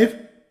your life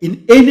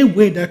in any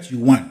way that you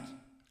want,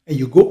 and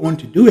you go on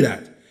to do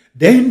that,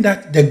 then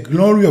that the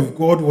glory of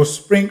God will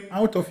spring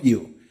out of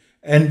you,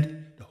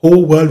 and the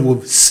whole world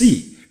will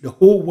see. The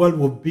whole world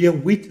will bear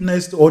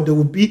witness to, or they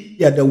will be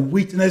the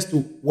witness to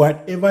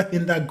whatever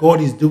thing that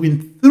God is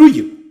doing through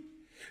you.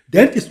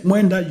 That is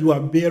when that you are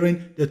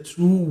bearing the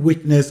true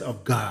witness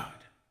of God.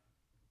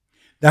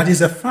 That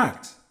is a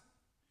fact.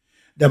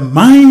 The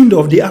mind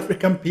of the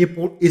African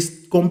people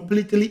is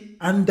completely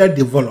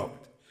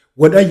underdeveloped,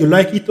 whether you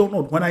like it or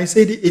not. When I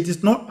say it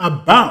is not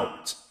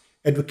about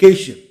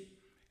education.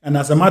 And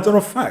as a matter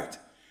of fact,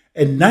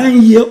 a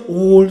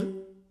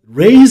 9-year-old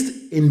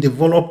raised in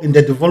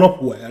the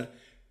developed world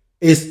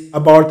is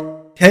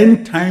about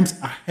 10 times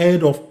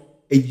ahead of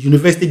a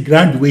university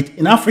graduate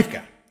in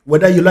Africa,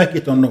 whether you like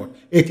it or not.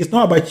 It is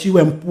not about you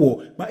and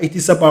poor, but it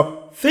is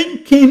about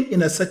thinking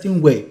in a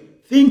certain way,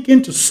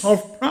 thinking to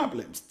solve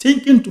problems,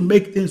 thinking to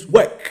make things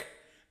work.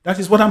 That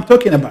is what I'm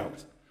talking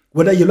about,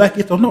 whether you like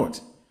it or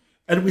not.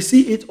 And we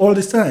see it all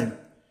the time.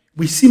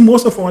 We see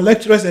most of our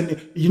lecturers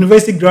and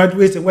university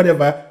graduates and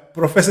whatever,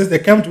 professors, they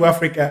come to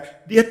Africa,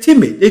 they are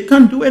timid. They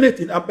can't do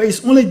anything. But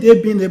it's only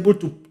they being able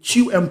to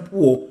chew and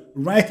pour,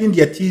 writing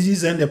their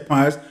theses and their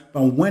parts.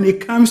 But when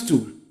it comes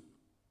to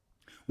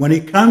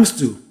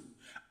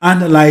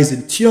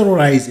analyzing,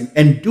 theorizing,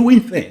 and doing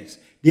things,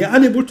 they are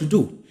unable to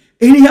do.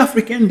 Any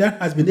African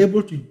that has been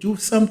able to do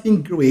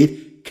something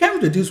great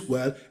came to this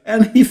world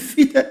and he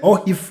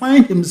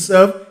find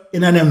himself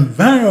in an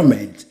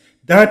environment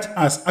that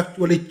has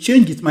actually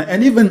changed his mind.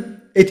 And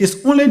even it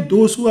is only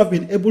those who have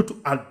been able to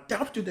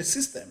adapt to the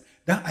system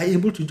that are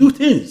able to do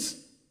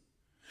things.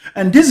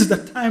 And this is the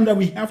time that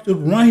we have to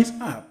rise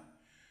up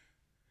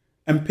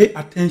and pay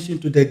attention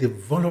to the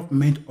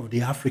development of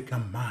the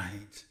African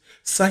mind,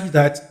 such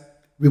that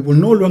we will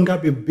no longer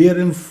be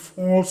bearing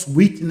false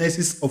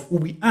witnesses of who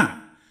we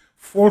are,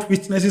 false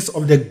witnesses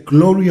of the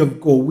glory of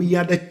God. We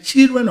are the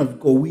children of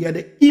God. We are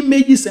the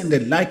images and the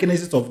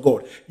likenesses of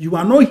God. You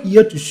are not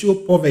here to show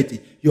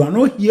poverty. You are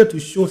not here to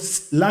show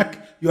lack.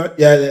 You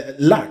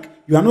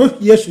are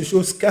not here to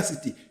show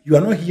scarcity. You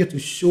are not here to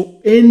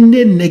show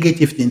any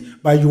negative thing,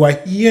 but you are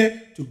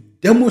here to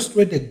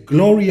demonstrate the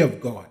glory of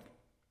God.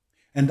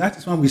 And that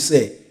is when we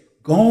say,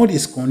 God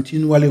is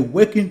continually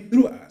working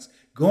through us.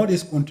 God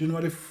is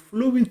continually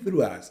flowing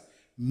through us,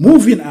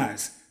 moving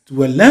us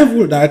to a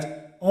level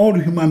that all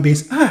human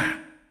beings are.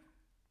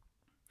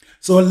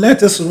 So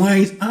let us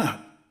rise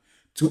up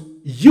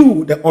to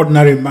you, the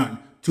ordinary man,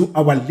 to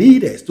our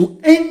leaders, to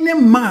any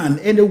man,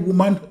 any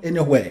woman,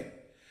 anywhere.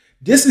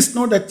 This is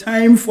not the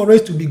time for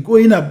us to be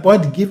going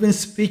about giving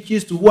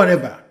speeches to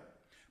whatever.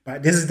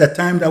 But this is the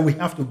time that we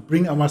have to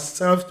bring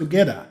ourselves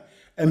together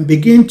and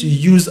begin to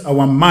use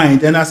our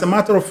mind. And as a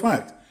matter of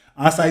fact,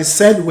 as I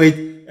said with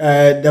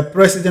the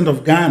president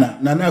of Ghana,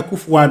 Nana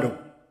Akufo-Addo,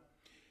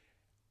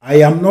 I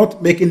am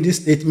not making this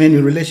statement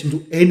in relation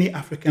to any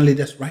African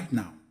leaders right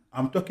now.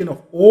 I'm talking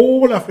of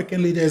all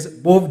African leaders,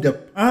 both the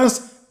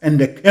past and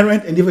the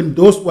current, and even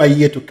those who are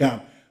yet to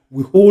come.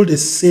 We hold the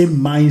same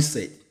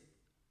mindset.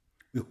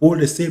 We hold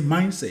the same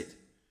mindset.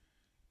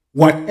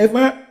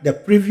 Whatever the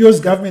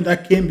previous government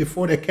that came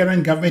before the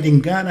current government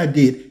in Ghana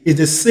did is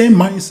the same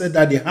mindset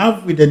that they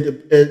have with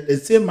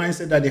the same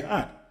mindset that they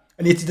had.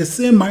 And it's the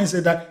same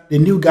mindset that the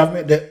new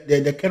government,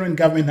 the current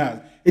government has.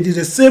 It is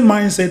the same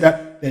mindset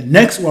that the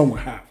next one will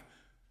have.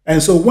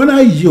 And so when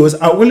I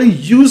only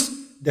use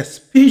the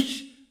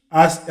speech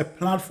as a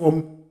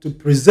platform to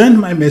present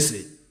my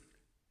message.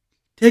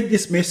 Take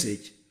this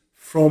message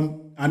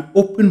from an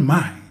open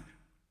mind.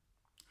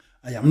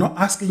 I am not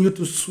asking you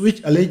to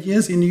switch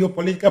allegiance in your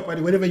political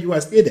party, wherever you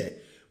are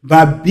stated,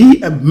 but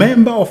be a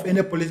member of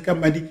any political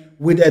party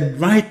with a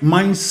right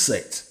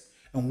mindset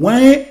And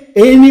when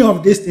any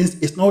of these things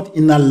is not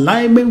in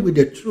alignment with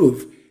the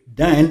truth,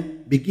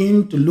 then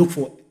begin to look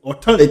for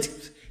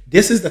alternatives.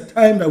 This is the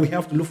time that we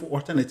have to look for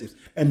alternatives.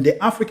 And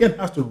the African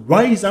has to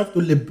rise up to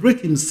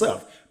liberate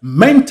himself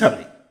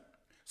mentally.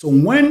 So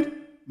when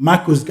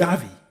Marcus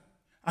Garvey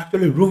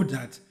actually wrote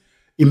that,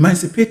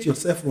 emancipate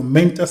yourself from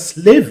mental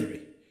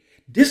slavery,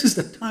 this is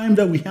the time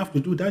that we have to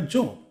do that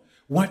job.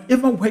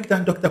 Whatever work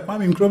that Dr.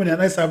 Kwame Nkrumah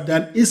and I have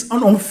done is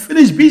an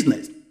unfinished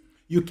business.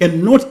 You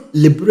cannot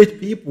liberate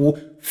people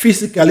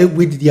physically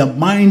with their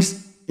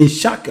minds in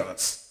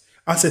shackles.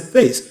 As it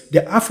is,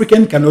 the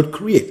African cannot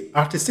create.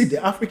 Artistic,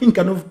 the African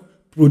cannot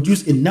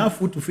produce enough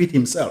food to feed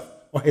himself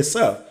or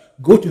herself.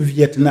 Go to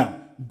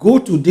Vietnam. Go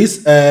to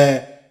these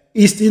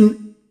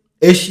Eastern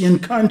Asian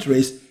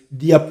countries.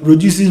 They are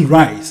producing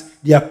rice.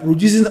 They are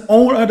producing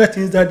all other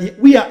things that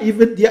we are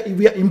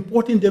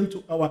importing them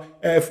to our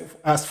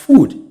as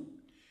food.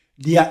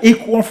 They are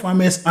equal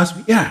farmers as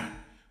we are.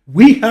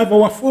 We have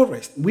our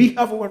forest. We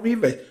have our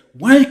rivers.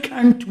 Why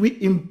can't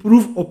we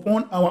improve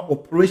upon our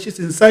operations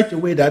in such a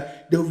way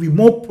that there will be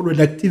more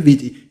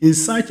productivity, in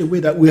such a way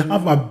that we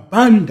have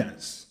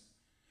abundance?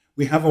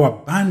 We have our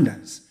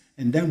abundance,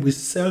 and then we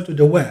sell to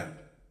the world.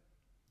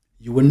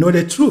 You will know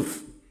the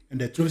truth,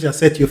 and the truth shall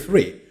set you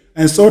free.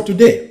 And so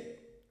today,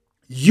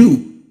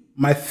 you,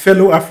 my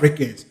fellow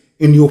Africans,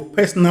 in your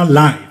personal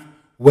life,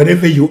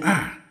 wherever you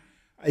are,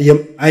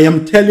 I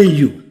am telling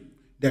you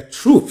the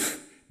truth,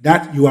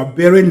 that you are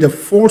bearing the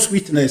false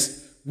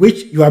witness,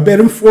 which you are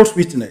bearing false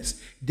witness.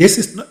 This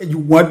is not,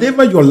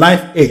 whatever your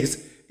life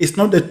is, it's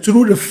not the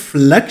true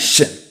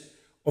reflection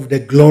of the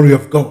glory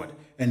of God.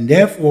 And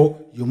therefore,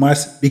 you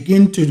must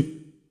begin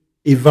to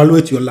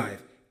evaluate your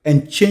life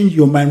and change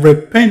your mind,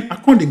 repent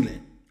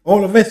accordingly.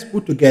 All of us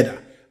put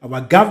together,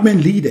 our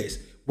government leaders,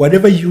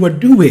 whatever you are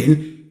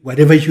doing,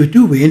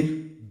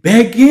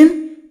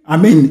 begging,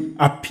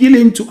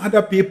 appealing to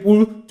other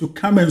people to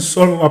come and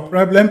solve our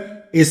problem,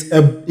 is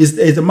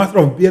a matter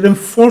of bearing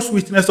false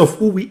witness of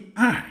who we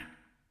are.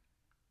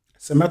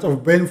 It's a matter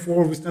of bearing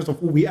false witness of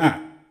who we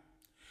are.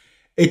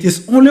 It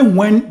is only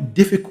when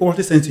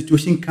difficulties and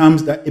situation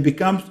comes that it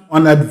becomes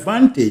an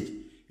advantage.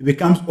 It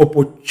becomes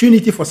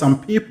opportunity for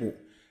some people.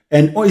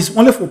 And it's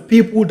only for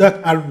people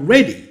that are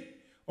ready.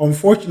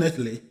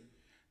 Unfortunately,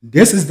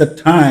 this is the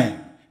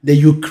time. The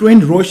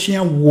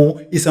Ukraine-Russian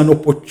war is an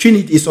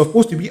opportunity. It's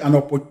supposed to be an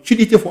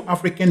opportunity for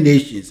African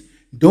nations.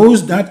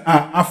 Those that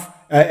are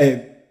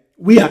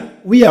we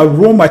are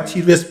raw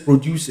materials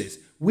producers.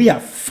 We are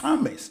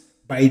farmers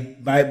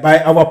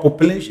by our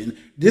population.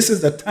 This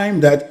is the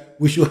time that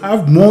we should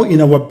have more in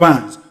our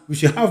barns. We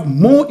should have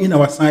more in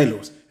our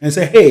silos and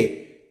say,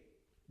 hey,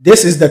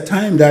 this is the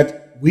time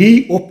that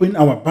we open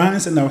our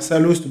barns and our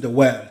silos to the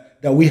world,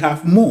 that we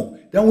have more.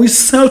 Then we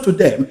sell to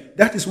them.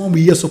 That is when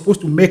we are supposed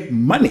to make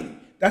money.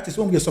 That is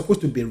when we are supposed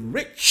to be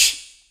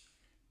rich.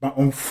 But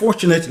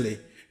unfortunately,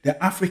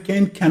 the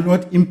African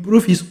cannot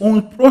improve his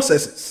own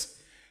processes.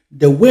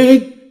 The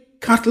way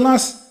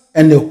cutlass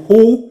and the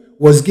hoe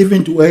was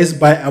given to us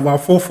by our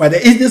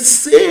forefathers is the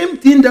same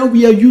thing that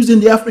we are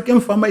using. The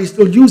African farmer is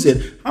still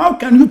using. How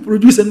can you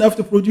produce enough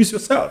to produce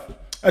yourself,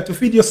 to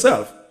feed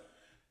yourself?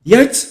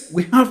 Yet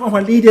we have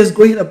our leaders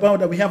going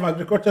about that we have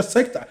agriculture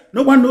sector.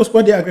 No one knows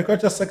what the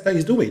agriculture sector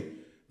is doing.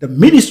 The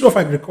Ministry of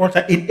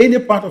Agriculture in any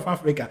part of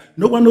Africa,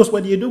 no one knows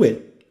what they're doing.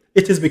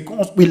 It is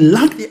because we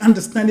lack the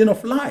understanding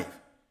of life.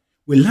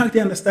 We lack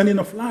the understanding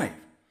of life.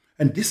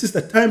 And this is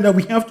the time that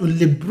we have to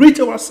liberate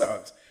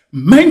ourselves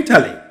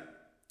mentally.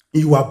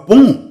 You are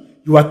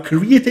born, you are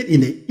created in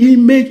the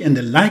image and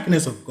the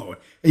likeness of God.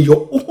 And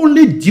your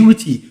only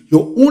duty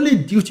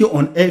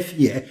on earth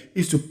here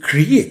is to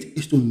create,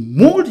 is to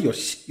mold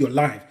your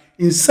life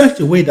in such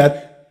a way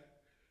that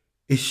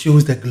it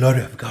shows the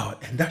glory of God.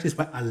 And that is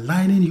by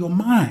aligning your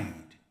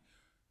mind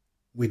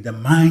with the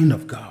mind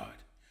of God.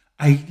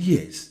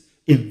 Ideas,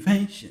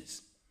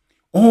 inventions,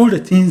 all the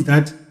things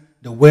that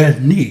the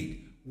world needs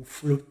will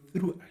flow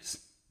through us.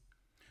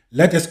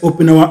 Let us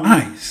open our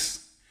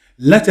eyes.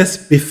 Let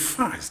us be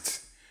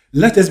fast.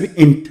 Let us be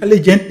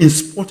intelligent in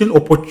spotting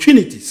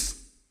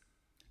opportunities.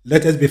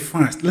 Let us be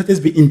fast. Let us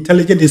be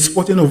intelligent in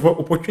spotting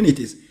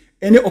opportunities.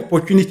 Any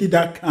opportunity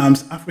that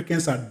comes,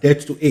 Africans are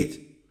dead to it.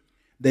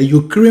 The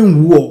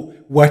Ukraine war,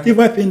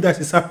 whatever thing that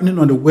is happening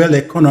on the world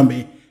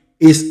economy,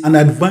 is an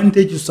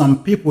advantage to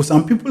some people.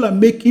 Some people are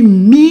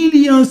making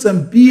millions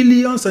and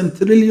billions and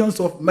trillions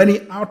of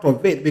money out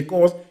of it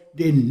because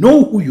they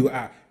know who you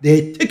are.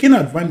 They're taking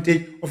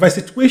advantage of a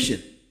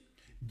situation.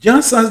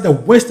 Just as the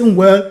Western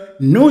world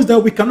knows that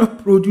we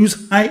cannot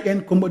produce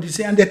high-end commodities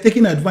and they're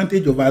taking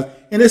advantage of us,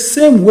 in the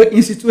same way,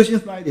 in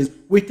situations like this,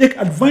 we take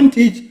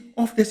advantage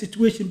of the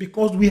situation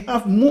because we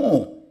have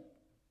more.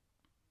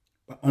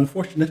 But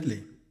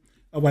unfortunately,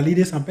 our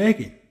leaders are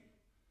begging.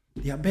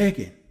 They are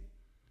begging.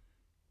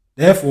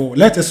 Therefore,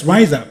 let us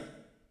rise up.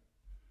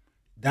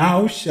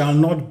 Thou shalt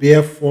not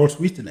bear false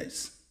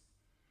witness.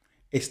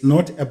 It's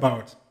not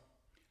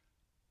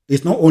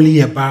only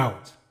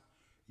about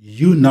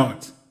you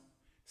not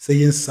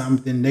saying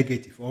something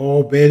negative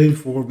or bearing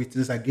false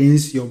witness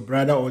against your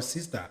brother or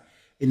sister.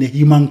 in a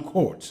human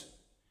court,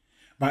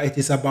 but it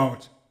is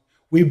about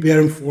we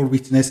bearing full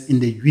witness in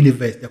the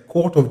universe, the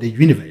court of the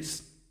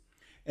universe.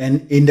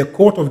 And in the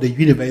court of the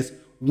universe,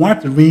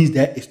 what reigns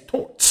there is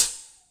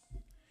thoughts.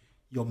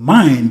 Your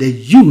mind,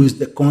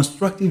 the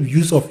constructive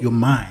use of your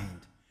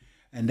mind.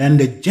 And then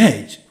the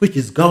judge, which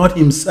is God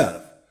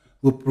himself,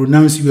 will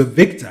pronounce you a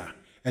victor.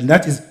 And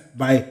that is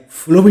by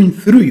flowing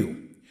through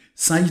you,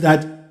 such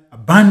that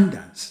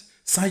abundance,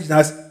 such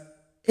that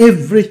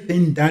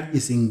everything that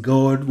is in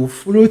God will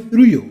flow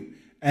through you.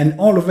 And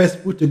all of us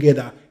put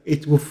together,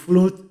 it will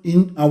float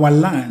in our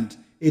land.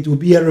 It will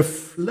be a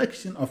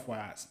reflection of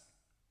us.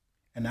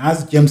 And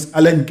as James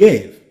Allen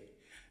gave,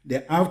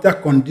 the outer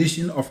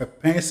condition of a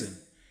person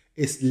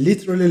is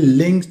literally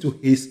linked to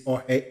his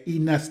or her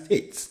inner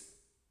states.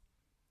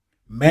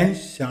 Men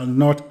shall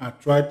not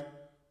attract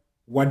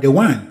what they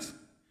want,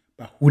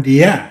 but who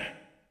they are.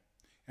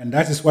 And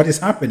that is what is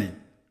happening.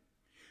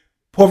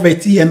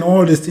 Poverty and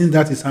all the things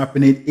that is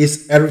happening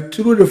is a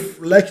true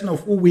reflection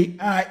of who we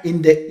are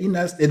in the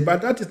inner state,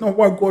 but that is not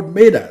what God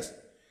made us.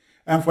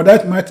 And for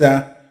that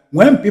matter,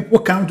 when people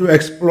come to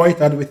exploit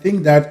that, we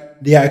think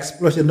that they are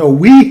exploiting. No,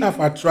 we have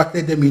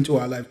attracted them into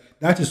our life.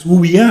 That is who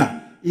we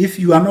are. If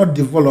you are not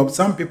developed,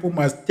 some people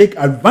must take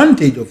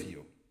advantage of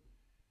you.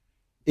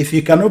 If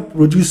you cannot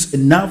produce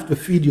enough to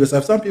feed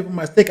yourself, some people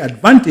must take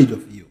advantage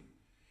of you.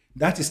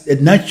 That is the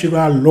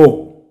natural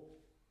law.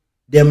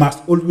 There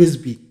must always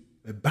be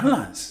a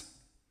balance.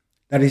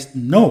 There is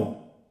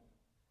no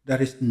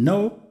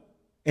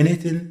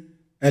anything,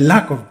 a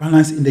lack of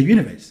balance in the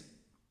universe.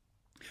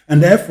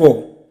 And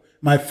therefore,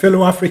 my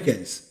fellow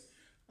Africans,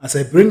 as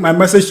I bring my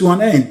message to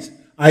an end,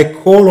 I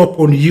call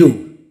upon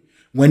you.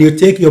 When you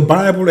take your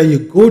Bible and you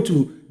go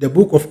to the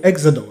book of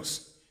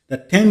Exodus, the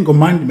 10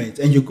 commandments,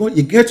 and you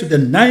get to the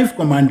 9th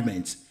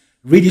commandment,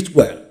 read it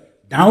well.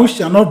 Thou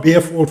shalt not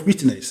bear false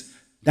witness.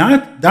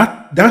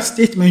 That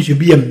statement should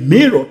be a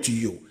mirror to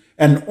you.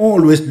 And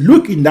always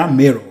look in that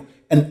mirror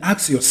and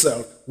ask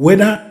yourself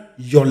whether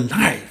your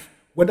life,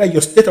 whether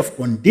your state of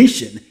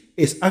condition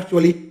is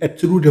actually a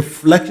true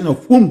reflection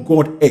of whom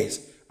God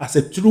is, as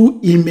a true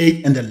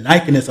image and the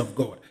likeness of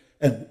God.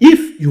 And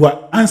if you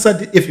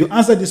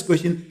answer this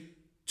question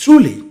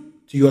truly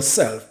to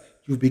yourself,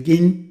 you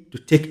begin to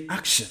take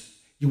action.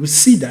 You will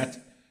see that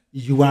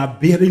you are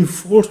bearing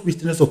false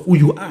witness of who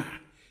you are.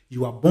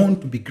 You are born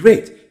to be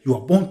great. You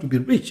are born to be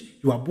rich.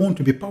 You are born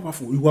to be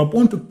powerful. You are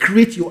born to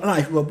create your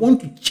life. You are born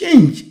to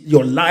change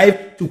your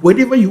life to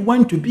whatever you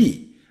want to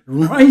be.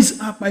 Rise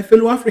up, my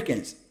fellow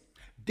Africans.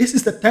 This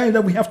is the time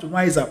that we have to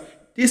rise up.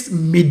 This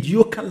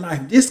mediocre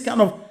life, this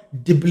kind of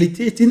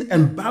debilitating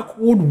and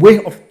backward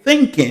way of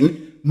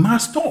thinking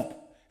must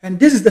stop. And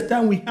this is the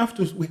time we have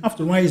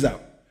to rise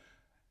up.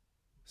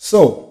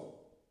 So,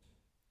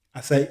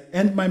 as I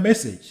end my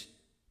message,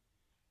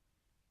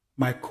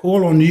 my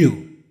call on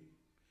you,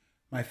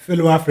 my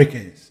fellow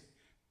Africans,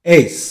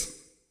 is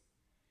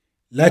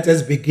let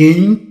us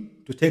begin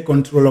to take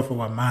control of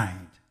our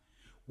mind.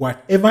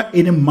 Whatever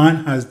any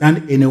man has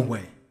done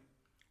anywhere,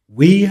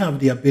 we have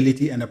the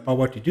ability and the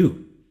power to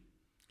do.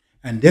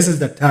 And this is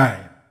the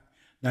time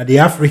that the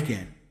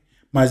African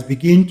must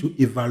begin to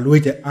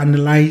evaluate and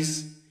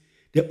analyze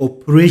the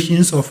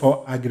operations of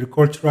our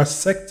agricultural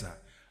sector,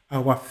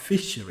 our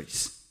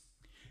fisheries.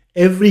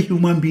 Every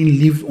human being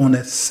lives on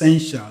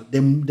essential.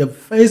 The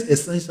first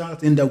essential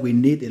thing that we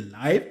need in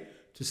life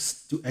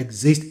to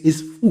exist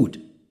is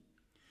food.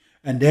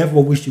 And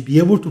therefore, we should be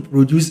able to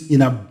produce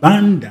in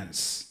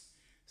abundance,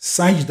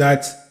 such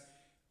that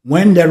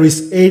when there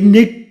is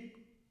any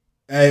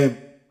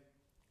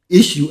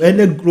issue,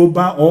 any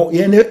global or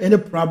any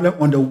problem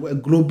on the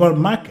global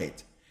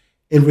market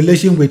in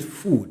relation with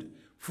food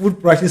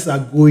prices are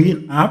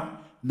going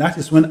up. That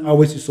is when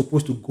ours is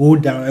supposed to go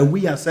down, and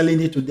we are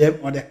selling it to them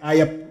at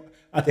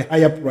a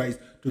higher price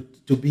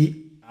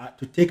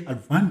to take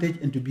advantage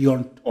and to be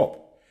on top.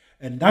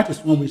 And that is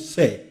when we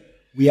say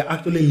we are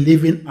actually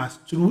living as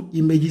true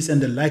images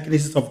and the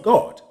likenesses of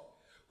God,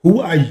 who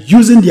are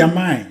using their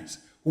minds,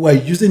 who are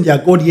using their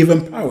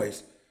God-given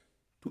powers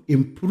to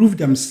improve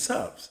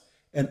themselves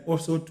and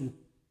also to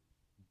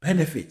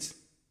benefit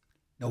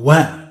the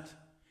world.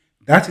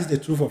 That is the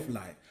truth of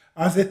life.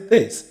 As it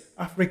is,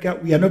 Africa,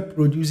 we are not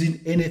producing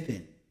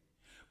anything.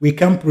 We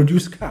can't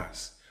produce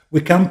cars.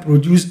 We can't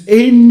produce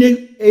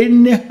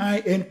any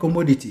high-end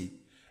commodity.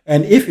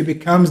 And if it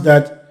becomes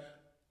that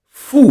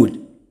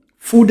food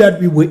that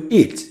we will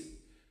eat,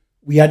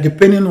 we are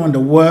depending on the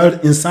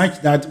world in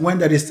such that when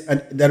there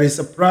is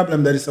a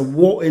problem, there is a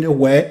war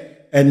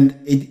anywhere, and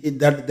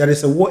there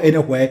is a war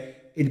anywhere,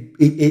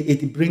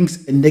 it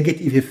brings a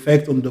negative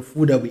effect on the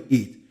food that we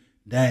eat.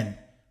 Then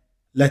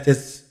there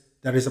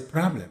is a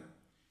problem.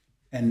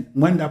 And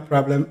when that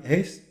problem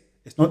is,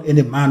 it's not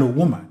any man or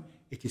woman.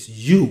 It is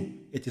you.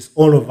 It is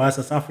all of us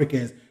as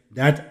Africans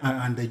that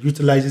are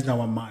underutilizing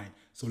our mind.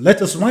 So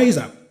let us rise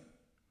up.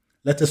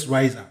 Let us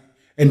rise up.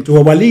 And to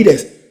our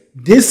leaders,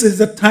 this is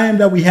the time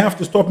that we have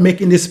to stop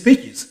making these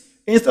speeches.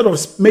 Instead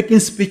of making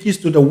speeches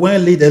to the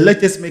world leader,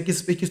 let us make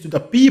speeches to the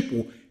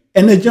people.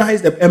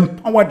 Energize them,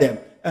 empower them.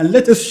 and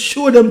let us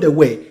show them the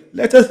way.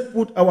 Let us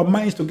put our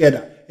minds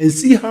together and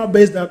see how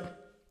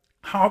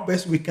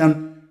best we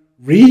can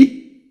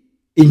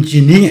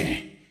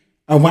re-engineer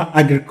our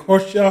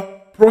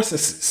agricultural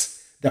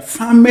processes. The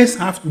farmers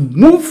have to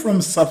move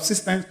from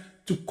subsistence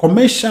to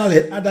commercial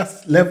and other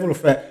level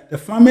of the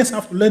farmers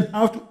have to learn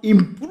how to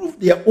improve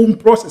their own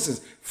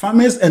processes.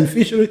 Farmers and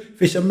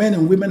fishermen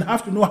and women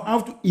have to know how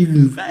to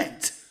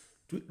invent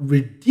to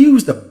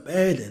reduce the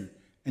burden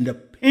and the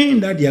pain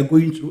that they are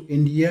going through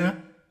in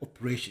their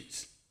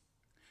operations.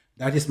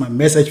 That is my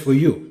message for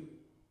you.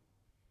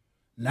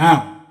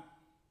 Now,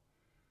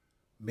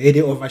 may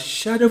the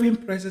overshadowing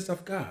presence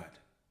of God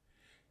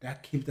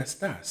that keeps the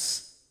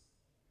stars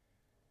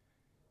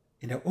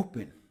in the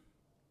open,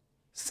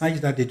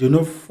 such that they do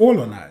not fall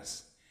on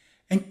us,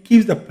 and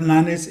keeps the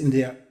planets in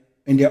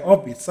their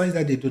orbit, such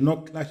that they do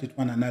not clash with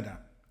one another,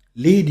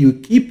 lead you,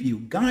 keep you,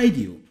 guide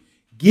you,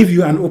 give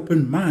you an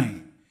open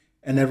mind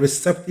and a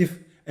receptive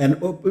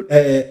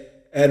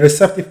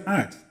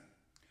heart,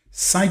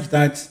 such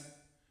that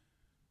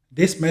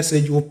this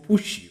message will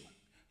push you.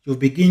 You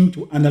begin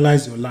to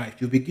analyze your life.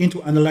 You begin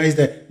to analyze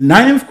the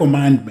 9th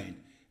commandment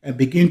and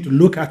begin to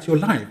look at your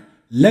life.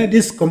 Let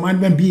this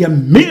commandment be a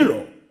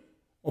mirror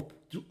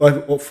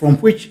from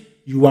which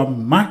you are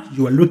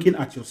looking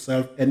at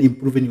yourself and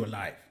improving your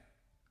life.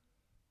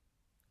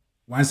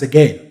 Once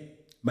again,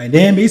 my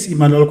name is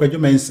Emmanuel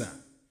Mensah.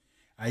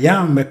 I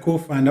am a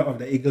co-founder of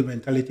the Eagle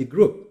Mentality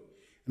Group.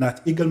 And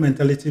at Eagle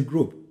Mentality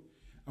Group,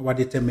 our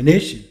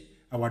determination,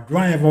 our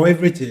drive, our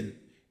everything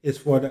is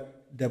for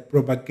the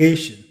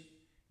propagation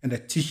and the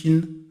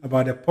teaching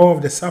about the power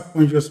of the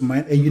subconscious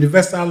mind and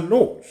universal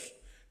laws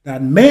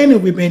that men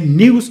and women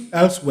knew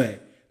elsewhere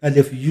that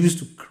they've used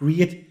to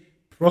create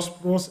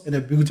prosperous and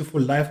a beautiful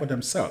life for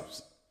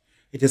themselves.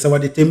 It is our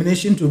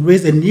determination to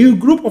raise a new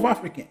group of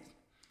Africans,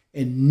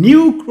 a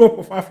new crop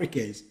of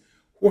Africans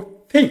who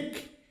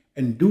think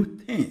and do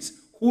things,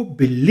 who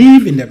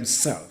believe in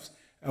themselves,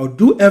 or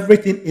do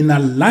everything in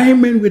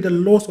alignment with the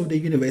laws of the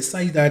universe,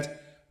 such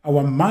that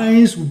our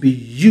minds will be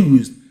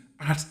used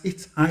at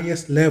its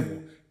highest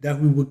level, that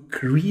we will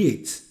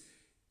create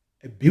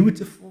a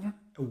beautiful,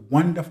 a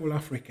wonderful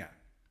Africa,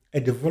 a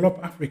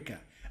developed Africa,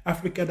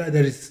 Africa that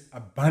there is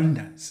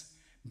abundance,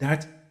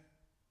 that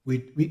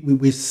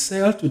we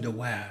sell to the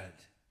world.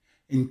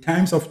 In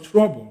times of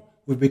trouble,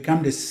 we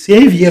become the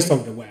saviors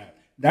of the world.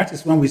 That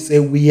is when we say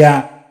we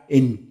are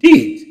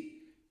indeed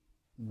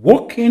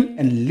walking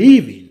and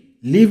living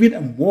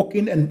and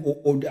walking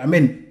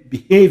and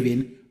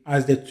behaving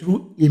as the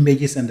true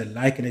images and the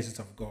likenesses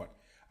of God.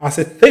 As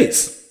it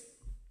is,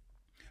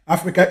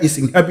 Africa is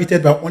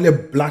inhabited by only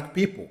black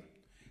people,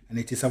 and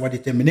it is our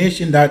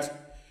determination that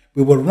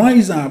we will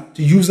rise up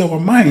to use our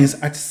minds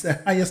at the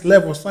highest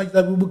level, such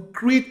that we will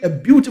create a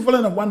beautiful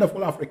and a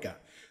wonderful Africa,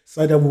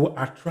 so that we will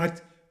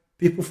attract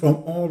people from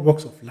all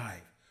walks of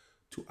life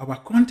to our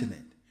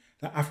continent.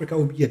 That Africa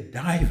will be a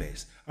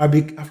diverse,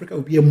 Africa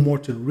will be a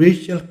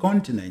multiracial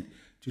continent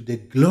to the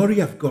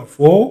glory of God.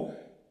 For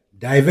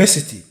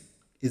diversity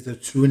is the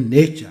true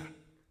nature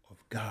of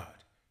God.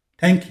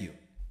 Thank you,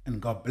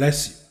 and God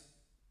bless you.